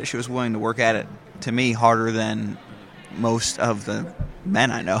work at it, she was willing to work at it, to me, harder than most of the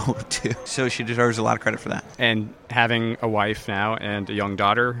men I know, too. So she deserves a lot of credit for that. And having a wife now and a young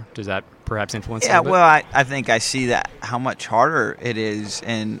daughter, does that perhaps influence Yeah, a little bit? well, I think I see that how much harder it is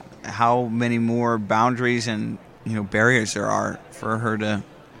and how many more boundaries and, barriers there are for her to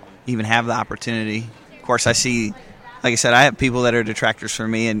even have the opportunity. Of course, I see, like I said, I have people that are detractors for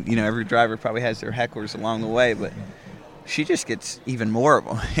me, and, every driver probably has their hecklers along the way, but she just gets even more of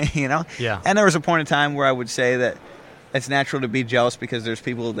them, Yeah. And there was a point in time where I would say that it's natural to be jealous because there's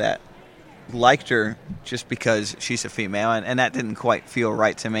people that liked her just because she's a female, and that didn't quite feel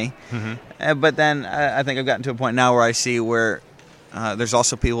right to me. Mm-hmm. But then I think I've gotten to a point now where I see where there's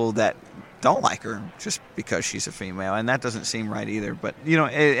also people that don't like her just because she's a female, and that doesn't seem right either. But,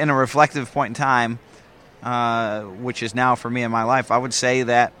 in a reflective point in time, which is now for me in my life, I would say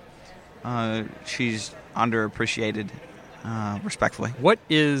that she's underappreciated, respectfully. What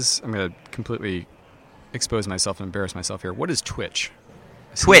is, I'm going to completely expose myself and embarrass myself here. What is Twitch?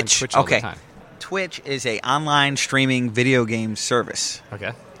 Twitch. All Okay. the time. Twitch is a online streaming video game service.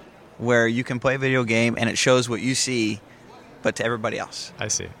 Okay. Where you can play a video game and it shows what you see, but to everybody else. I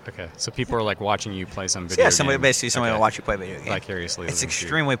see. Okay. So people are like watching you play some video Yeah, game. somebody will watch you play a video game. Vicariously. It's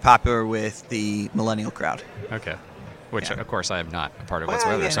extremely popular with the millennial crowd. Okay. Which, of course, I am not a part of Well,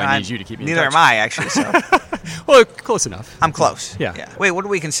 whatsoever, so I need you to keep me in Neither touch. am I, actually. So. Well, close enough. I'm close. Yeah. Wait, what do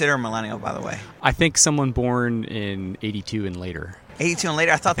we consider a millennial, by the way? I think someone born in 82 and later. 82 and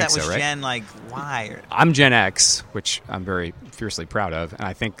later? I thought that was so, right? Gen, Y. I'm Gen X, which I'm very fiercely proud of. And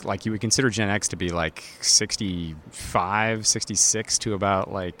I think, you would consider Gen X to be, 65, 66 to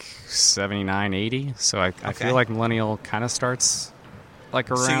about, 79, 80. So I feel like millennial kind of starts, around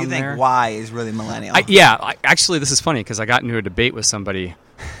there. So you think Y is really millennial? Actually, this is funny because I got into a debate with somebody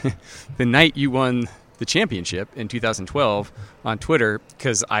the night you won the championship in 2012 on Twitter,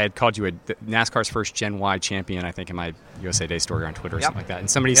 because I had called you NASCAR's first Gen Y champion, I think, in my USA Today story on Twitter or something like that. And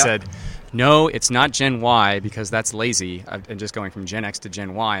somebody said, no, it's not Gen Y because that's lazy and just going from Gen X to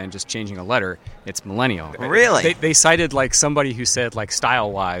Gen Y and just changing a letter. It's millennial. Really? They cited somebody who said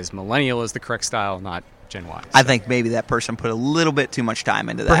style-wise, millennial is the correct style, not Gen Y. I think maybe that person put a little bit too much time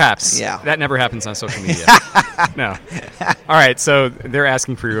into that. Perhaps. Yeah. That never happens on social media. No. All right, so they're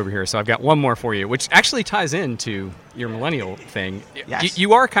asking for you over here. So I've got one more for you, which actually ties into your millennial thing. Yes.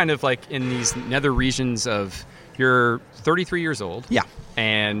 You are kind of in these nether regions of, you're 33 years old. Yeah.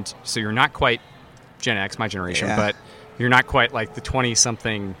 And so you're not quite Gen X, my generation, Yeah. but you're not quite the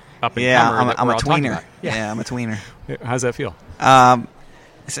 20-something up-and-comer. Yeah, I'm a talking tweener. about. Yeah, I'm a tweener. How's that feel?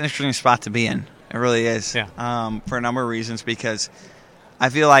 It's an interesting spot to be in. It really is. Yeah. For a number of reasons, because I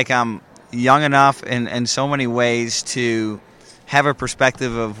feel like I'm young enough in so many ways to have a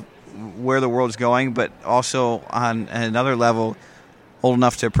perspective of where the world's going, but also on another level, old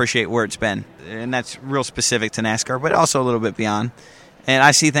enough to appreciate where it's been. And that's real specific to NASCAR, but also a little bit beyond. And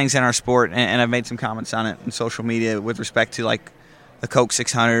I see things in our sport, and I've made some comments on it in social media with respect to the Coke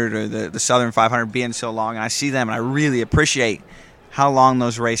 600 or the Southern 500 being so long. And I see them, and I really appreciate how long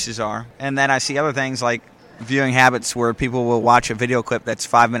those races are. And then I see other things like viewing habits where people will watch a video clip that's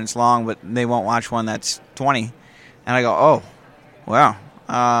 5 minutes long, but they won't watch one that's 20. And I go, oh, wow.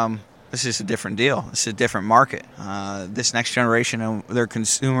 this is a different deal. This is a different market. This next generation, their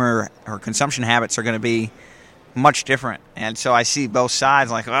consumer or consumption habits are going to be much different. And so I see both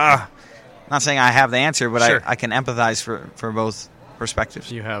sides like, I'm not saying I have the answer, but Sure. I can empathize for both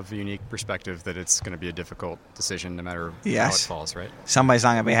perspectives. You have a unique perspective that it's going to be a difficult decision no matter how it Yes. falls, right? Somebody's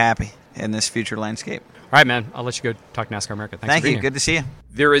not going to be happy in this future landscape. All right, man. I'll let you go talk NASCAR America. Thanks Thank for being you. here. Good to see you.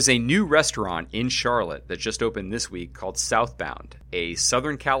 There is a new restaurant in Charlotte that just opened this week called Southbound, a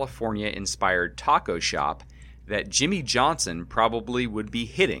Southern California-inspired taco shop that Jimmy Johnson probably would be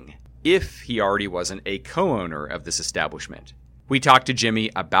hitting if he already wasn't a co-owner of this establishment. We talked to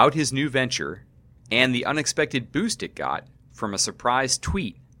Jimmy about his new venture and the unexpected boost it got from a surprise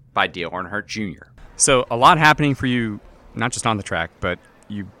tweet by Dale Earnhardt Jr. So a lot happening for you, not just on the track, but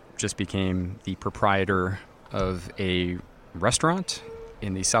you just became the proprietor of a restaurant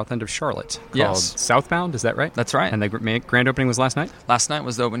in the south end of Charlotte called Yes. Southbound. Is that right? That's right. And the grand opening was last night? Last night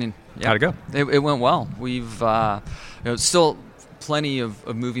was the opening. Yeah. How'd it go? It went well. We've still plenty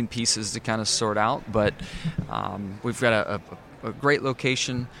of moving pieces to kind of sort out, but we've got a great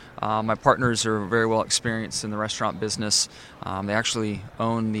location. My partners are very well experienced in the restaurant business. They actually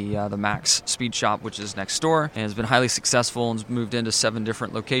own the Max Speed Shop, which is next door, and has been highly successful and has moved into 7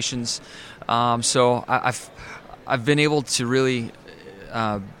 different locations. So I've been able to really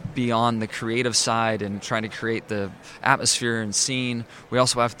be on the creative side and trying to create the atmosphere and scene. We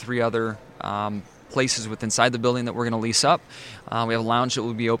also have 3 other places inside the building that we're going to lease up. We have a lounge that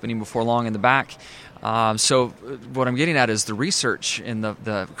will be opening before long in the back. So what I'm getting at is the research and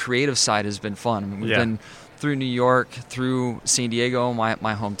the creative side has been fun. I mean, we've been through New York, through San Diego, my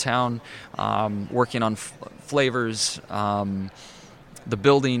hometown, working on flavors, the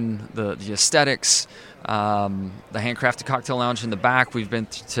building, the aesthetics, the handcrafted cocktail lounge in the back. We've been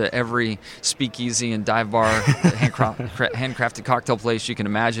to every speakeasy and dive bar, handcrafted cocktail place you can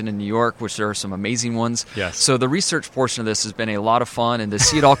imagine in New York, which there are some amazing ones. Yes. So the research portion of this has been a lot of fun, and to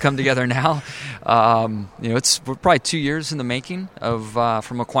see it all come together now, we're probably 2 years in the making of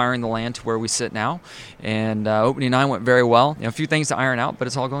from acquiring the land to where we sit now. And opening night went very well. A few things to iron out, but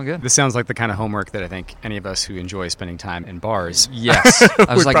it's all going good. This sounds like the kind of homework that I think any of us who enjoy spending time in bars. Yes.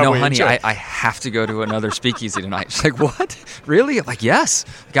 I was like, no, honey, enjoy. I have to go to another speakeasy tonight. She's like, what? Really? I'm like, yes.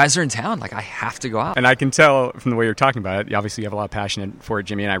 The guys are in town. Like, I have to go out. And I can tell from the way you're talking about it, obviously you have a lot of passion for it,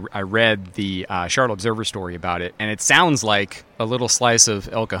 Jimmy, and I read the Charlotte Observer story about it, and it sounds like a little slice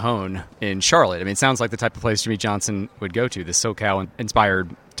of El Cajon in Charlotte. I mean, it sounds like the type of place Jimmy Johnson would go to, this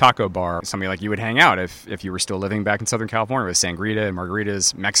SoCal-inspired taco bar, something like you would hang out if you were still living back in Southern California with sangria and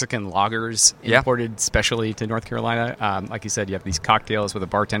margaritas, Mexican lagers imported specially to North Carolina. Like you said, you have these cocktails with a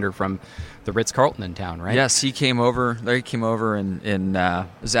bartender from the Ritz-Carlton in town, right? Yes, he came over. They came over and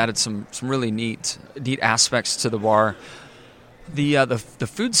has added some really neat aspects to the bar. The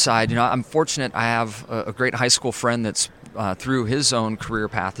food side, I'm fortunate. I have a great high school friend that's through his own career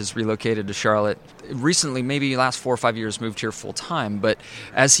path has relocated to Charlotte. Recently, maybe last 4 or 5 years, moved here full time. But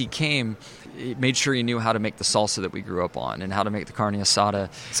as he came, he made sure he knew how to make the salsa that we grew up on and how to make the carne asada.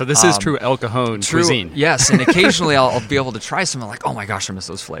 So this is true El Cajon cuisine. Yes, and occasionally I'll be able to try some. I'm like, oh my gosh, I miss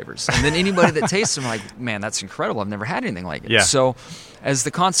those flavors. And then anybody that tastes them, like, man, that's incredible. I've never had anything like it. Yeah. So as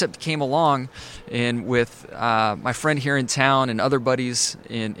the concept came along, and with my friend here in town and other buddies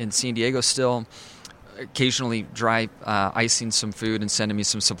in San Diego still, occasionally dry icing some food and sending me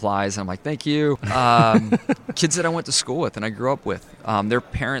some supplies. I'm like, thank you. Kids that I went to school with and I grew up with, their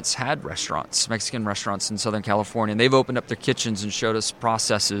parents had restaurants, Mexican restaurants in Southern California, and they've opened up their kitchens and showed us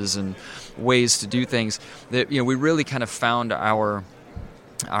processes and ways to do things that, we really kind of found our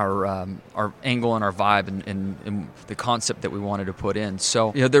angle and our vibe and the concept that we wanted to put in.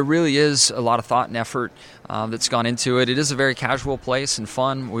 So, there really is a lot of thought and effort that's gone into it. It is a very casual place and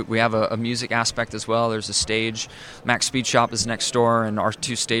fun. We have a music aspect as well. There's a stage. Max Speed Shop is next door, and our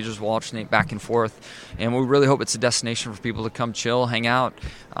 2 stages will alternate back and forth. And we really hope it's a destination for people to come chill, hang out,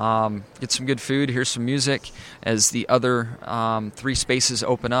 get some good food, hear some music. As the other 3 spaces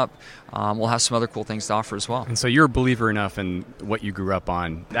open up, we'll have some other cool things to offer as well. And so you're a believer enough in what you grew up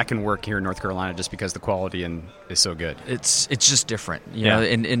on. That can work here in North Carolina just because the quality is so good. It's just different, know,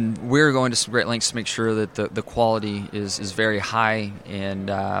 and we're going to some great lengths to make sure that the quality is very high, and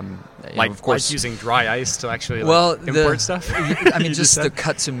of course, like using dry ice to actually import stuff. I mean, just the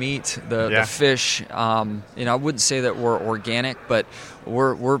cuts of meat, the fish. I wouldn't say that we're organic, but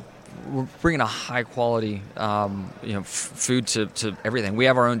we're we're bringing a high quality, food to everything. We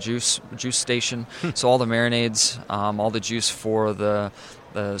have our own juice station, so all the marinades, all the juice for the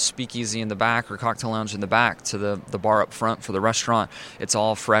speakeasy in the back or cocktail lounge in the back to the bar up front for the restaurant. It's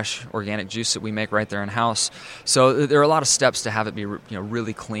all fresh organic juice that we make right there in house. So there are a lot of steps to have it be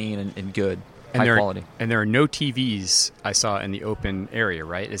really clean and good. And high quality. And there are no TVs I saw in the open area,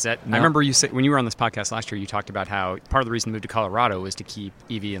 right? Is that? No. I remember you said when you were on this podcast last year, you talked about how part of the reason to move to Colorado was to keep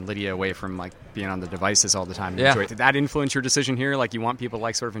Evie and Lydia away from like being on the devices all the time. Yeah. Did that influence your decision here? Like you want people to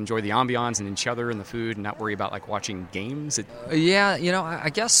like sort of enjoy the ambiance and each other and the food and not worry about like watching games? Yeah, I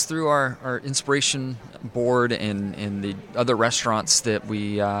guess through our inspiration board and the other restaurants that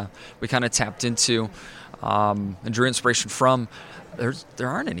we kind of tapped into and drew inspiration from. There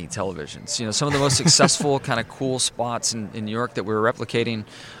aren't any televisions. Some of the most successful kind of cool spots in New York that we were replicating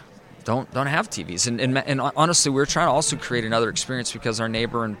don't have TVs. And honestly, we're trying to also create another experience because our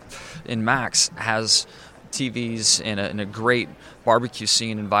neighbor in Max has TVs and a great barbecue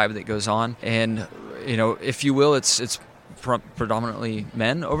scene and vibe that goes on. And if you will, it's predominantly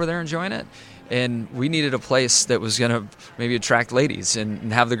men over there enjoying it. And we needed a place that was going to maybe attract ladies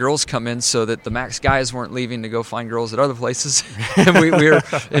and have the girls come in so that the Max guys weren't leaving to go find girls at other places. And we were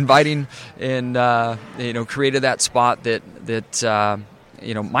inviting and, created that spot that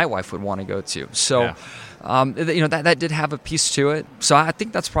my wife would want to go to. So, that did have a piece to it. So I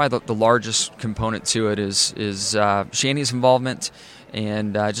think that's probably the largest component to it is Shanny's involvement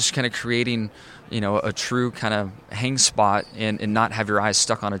and just kind of creating a true kind of hang spot and not have your eyes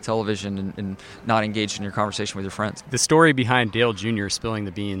stuck on a television and not engaged in your conversation with your friends. The story behind Dale Jr. spilling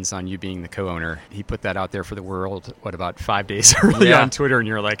the beans on you being the co-owner, he put that out there for the world, about 5 days early on Twitter, and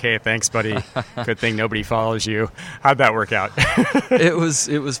you're like, hey, thanks, buddy. Good thing nobody follows you. How'd that work out? It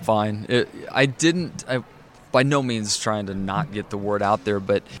was fine. I by no means trying to not get the word out there,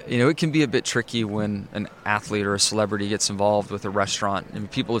 but it can be a bit tricky when an athlete or a celebrity gets involved with a restaurant. And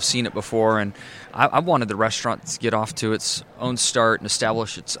people have seen it before, and I wanted the restaurant to get off to its own start and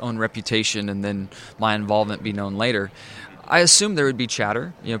establish its own reputation, and then my involvement be known later. I assumed there would be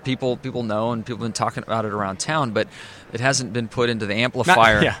chatter. People know, and people have been talking about it around town, but it hasn't been put into the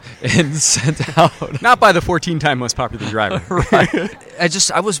amplifier and sent out. Not by the 14-time most popular driver. Right.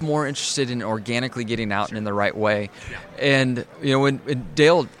 I was more interested in organically getting out and in the right way. And, when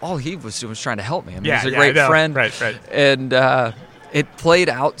Dale, all he was doing was trying to help me. He was a great friend. Right. And it played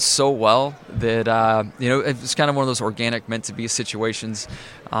out so well that, it was kind of one of those organic, meant-to-be situations.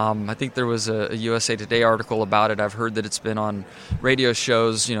 I think there was a USA Today article about it. I've heard that it's been on radio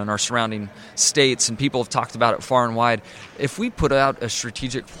shows, in our surrounding states, and people have talked about it far and wide. If we put out a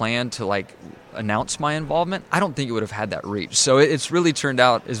strategic plan to, announce my involvement, I don't think it would have had that reach. So it's really turned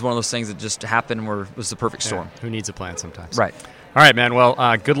out as one of those things that just happened where it was the perfect storm. Who needs a plan sometimes? Right. All right, man. Well,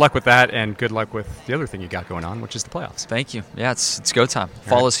 good luck with that, and good luck with the other thing you got going on, which is the playoffs. Thank you. Yeah, it's go time.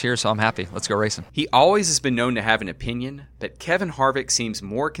 Fall is here, so I'm happy. Let's go racing. He always has been known to have an opinion, but Kevin Harvick seems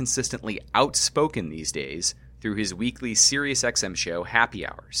more consistently outspoken these days through his weekly SiriusXM show, Happy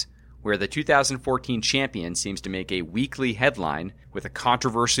Hours, where the 2014 champion seems to make a weekly headline with a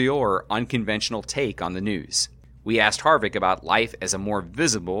controversial or unconventional take on the news. We asked Harvick about life as a more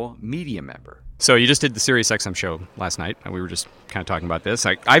visible media member. So you just did the SiriusXM show last night, and we were just kind of talking about this.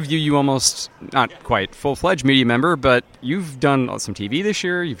 I view you almost not quite full-fledged media member, but you've done some TV this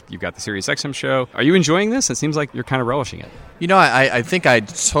year. You've got the SiriusXM show. Are you enjoying this? It seems like you're kind of relishing it. I think I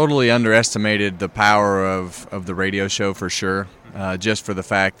totally underestimated the power of the radio show for sure, just for the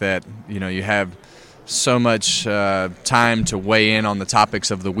fact that, you have so much time to weigh in on the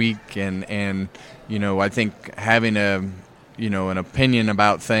topics of the week, and I think having an opinion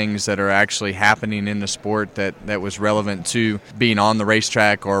about things that are actually happening in the sport that was relevant to being on the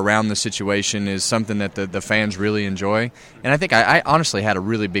racetrack or around the situation is something that the fans really enjoy. And I think I honestly had a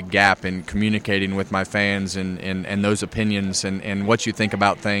really big gap in communicating with my fans and those opinions and what you think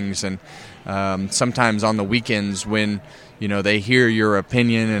about things. And sometimes on the weekends when they hear your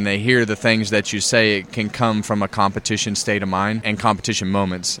opinion and they hear the things that you say, it can come from a competition state of mind and competition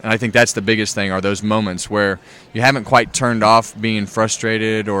moments. And I think that's the biggest thing, are those moments where you haven't quite turned off being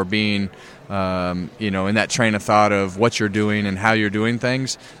frustrated or being, in that train of thought of what you're doing and how you're doing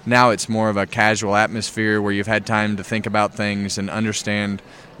things. Now it's more of a casual atmosphere where you've had time to think about things and understand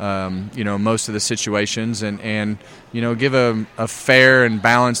most of the situations and give a fair and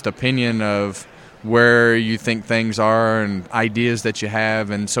balanced opinion of where you think things are and ideas that you have,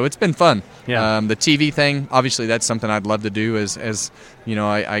 and so it's been fun. Yeah. The TV thing, obviously, that's something I'd love to do as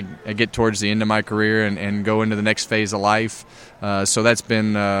I get towards the end of my career and go into the next phase of life. So that's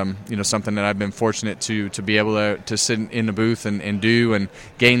been something that I've been fortunate to be able to sit in the booth and do and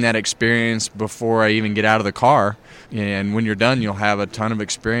gain that experience before I even get out of the car. And when you're done, you'll have a ton of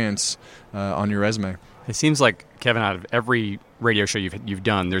experience on your resume. It seems like, Kevin, out of every radio show you've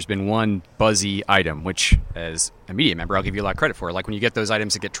done, there's been one buzzy item, which, as a media member, I'll give you a lot of credit for. Like when you get those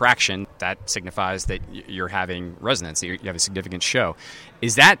items that get traction, that signifies that you're having resonance, that you have a significant show.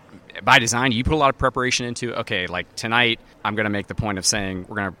 Is that by design? You put a lot of preparation into, okay, like tonight I'm going to make the point of saying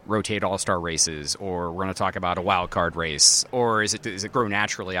we're going to rotate all-star races, or we're going to talk about a wild card race, or does it grow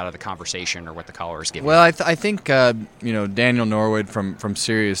naturally out of the conversation or what the caller is giving? Well, I think Daniel Norwood from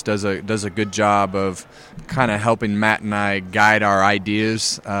Sirius does a good job of kind of helping Matt and I guide our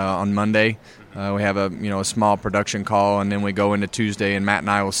ideas on Monday. We have a small production call, and then we go into Tuesday, and Matt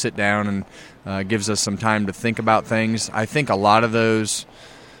and I will sit down and gives us some time to think about things. I think a lot of those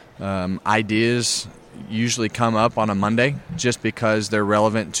ideas usually come up on a Monday just because they're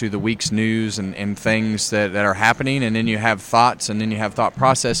relevant to the week's news and things that are happening, and then you have thoughts, and then you have thought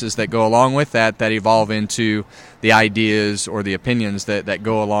processes that go along with that evolve into the ideas or the opinions that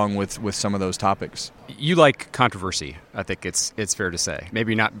go along with some of those topics. You like controversy, I think it's fair to say.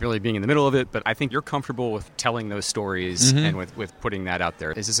 Maybe not really being in the middle of it, but I think you're comfortable with telling those stories and with putting that out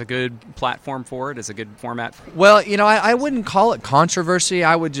there. Is this a good platform for it? Is it a good format? Well, I wouldn't call it controversy.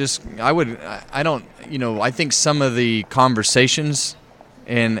 I think some of the conversations,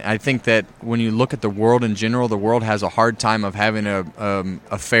 and I think that when you look at the world in general, the world has a hard time of having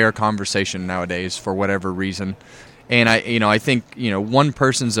a fair conversation nowadays for whatever reason. And I think one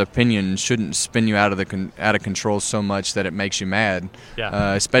person's opinion shouldn't spin you out of control so much that it makes you mad.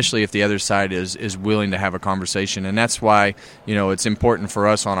 Yeah. Especially if the other side is willing to have a conversation, and that's why it's important for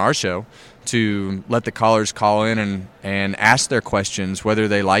us on our show to let the callers call in and ask their questions, whether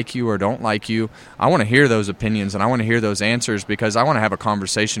they like you or don't like you. I want to hear those opinions, and I want to hear those answers, because I want to have a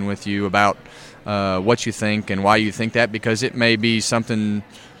conversation with you about what you think and why you think that, because it may be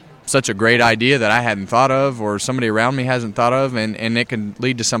such a great idea that I hadn't thought of, or somebody around me hasn't thought of, and it can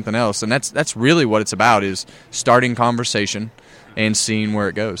lead to something else. And that's really what it's about, is starting conversation and seeing where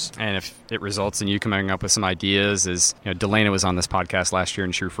it goes. And if it results in you coming up with some ideas, as Delana was on this podcast last year,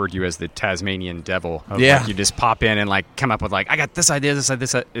 and she referred to you as the Tasmanian devil. Yeah. You just pop in and come up with I got this idea, this.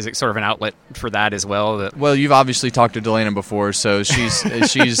 Is it sort of an outlet for that as well? Well, you've obviously talked to Delana before, so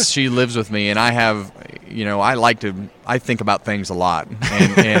she lives with me, and I think about things a lot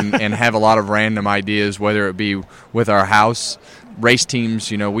and have a lot of random ideas, whether it be with our house. Race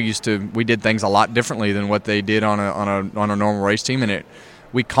teams, we did things a lot differently than what they did on a normal race team, and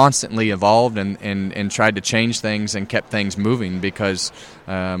we constantly evolved and tried to change things and kept things moving, because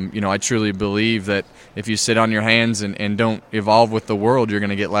I truly believe that if you sit on your hands and don't evolve with the world, you're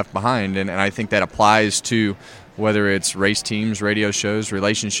going to get left behind, and I think that applies to whether it's race teams, radio shows,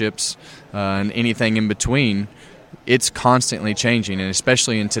 relationships, and anything in between. It's constantly changing, and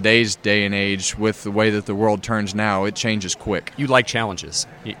especially in today's day and age, with the way that the world turns now, it changes quick. You like challenges.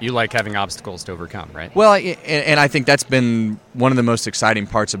 You like having obstacles to overcome, right? Well, and I think that's been one of the most exciting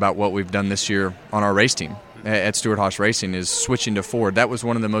parts about what we've done this year on our race team at Stewart-Haas Racing, is switching to Ford. That was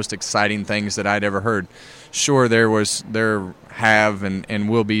one of the most exciting things that I'd ever heard. Sure, there have and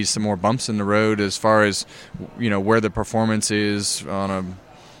will be some more bumps in the road as far as where the performance is on a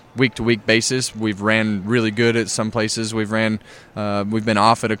week-to-week basis. We've ran really good at some places. We've been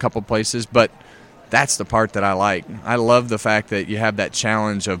off at a couple places, but that's the part that I like. I love the fact that you have that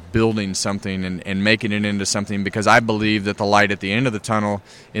challenge of building something and making it into something, because I believe that the light at the end of the tunnel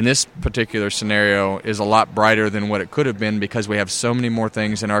in this particular scenario is a lot brighter than what it could have been, because we have so many more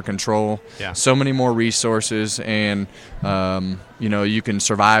things in our control, so many more resources, and you can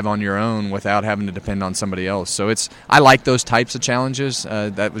survive on your own without having to depend on somebody else. So I like those types of challenges.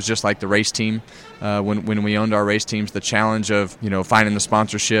 That was just like the race team. When we owned our race teams, the challenge of finding the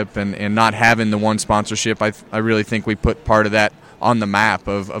sponsorship and not having the one sponsorship, I really think we put part of that on the map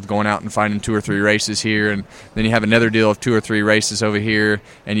of going out and finding 2 or 3 races here, and then you have another deal of 2 or 3 races over here,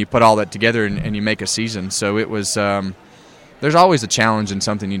 and you put all that together and you make a season. So it was there's always a challenge in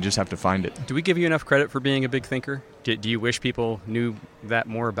something. You just have to find it. Do we give you enough credit for being a big thinker? Do you wish people knew that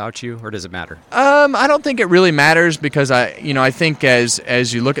more about you, or does it matter? I don't think it really matters, because I think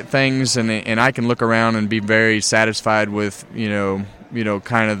as you look at things, and I can look around and be very satisfied with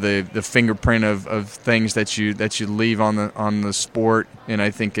kind of the fingerprint of things that you leave on the sport. And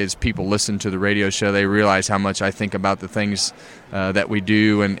I think as people listen to the radio show, they realize how much I think about the things that we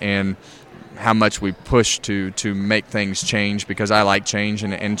do and how much we push to make things change, because I like change,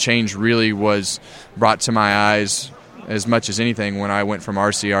 and change really was brought to my eyes as much as anything when I went from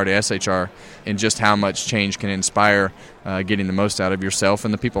RCR to SHR, and just how much change can inspire getting the most out of yourself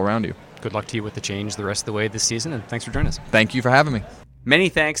and the people around you. Good luck to you with the change the rest of the way this season, and thanks for joining us. Thank you for having me. Many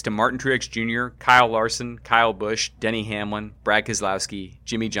thanks to Martin Truex Jr., Kyle Larson, Kyle Busch, Denny Hamlin, Brad Keselowski,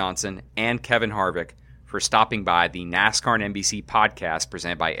 Jimmy Johnson, and Kevin Harvick for stopping by the NASCAR and NBC podcast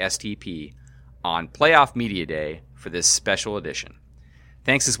presented by STP on Playoff Media Day for this special edition.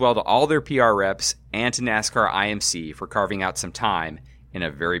 Thanks as well to all their PR reps and to NASCAR IMC for carving out some time in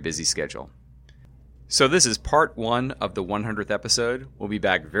a very busy schedule. So this is part 1 of the 100th episode. We'll be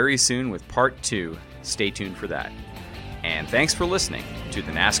back very soon with part 2. Stay tuned for that. And thanks for listening to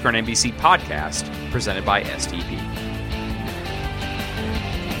the NASCAR and NBC podcast presented by STP.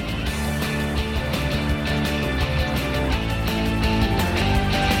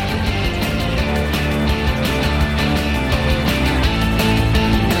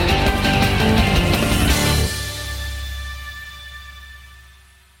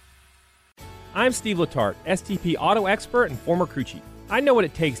 I'm Steve Letarte, STP auto expert and former crew chief. I know what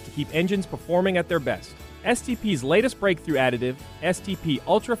it takes to keep engines performing at their best. STP's latest breakthrough additive, STP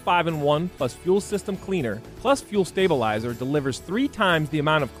Ultra 5-in-1 plus Fuel System Cleaner plus Fuel Stabilizer, delivers 3 times the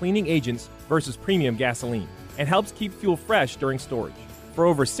amount of cleaning agents versus premium gasoline and helps keep fuel fresh during storage. For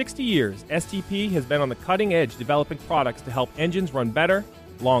over 60 years, STP has been on the cutting edge developing products to help engines run better,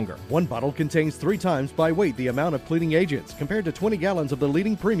 longer. One bottle contains 3 times by weight the amount of cleaning agents compared to 20 gallons of the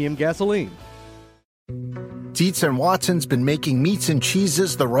leading premium gasoline. Dietz & Watson's been making meats and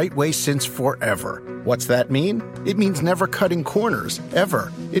cheeses the right way since forever. What's that mean? It means never cutting corners,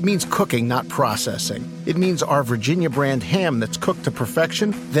 ever. It means cooking, not processing. It means our Virginia brand ham that's cooked to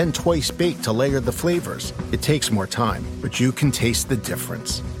perfection, then twice baked to layer the flavors. It takes more time, but you can taste the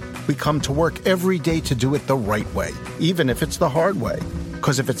difference. We come to work every day to do it the right way, even if it's the hard way.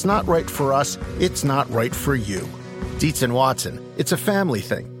 Because if it's not right for us, it's not right for you. Dietz & Watson, it's a family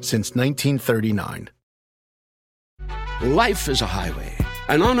thing since 1939. Life is a highway,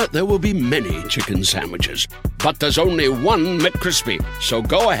 and on it there will be many chicken sandwiches. But there's only one McCrispy, so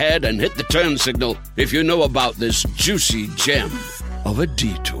go ahead and hit the turn signal if you know about this juicy gem of a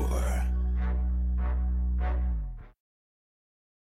detour.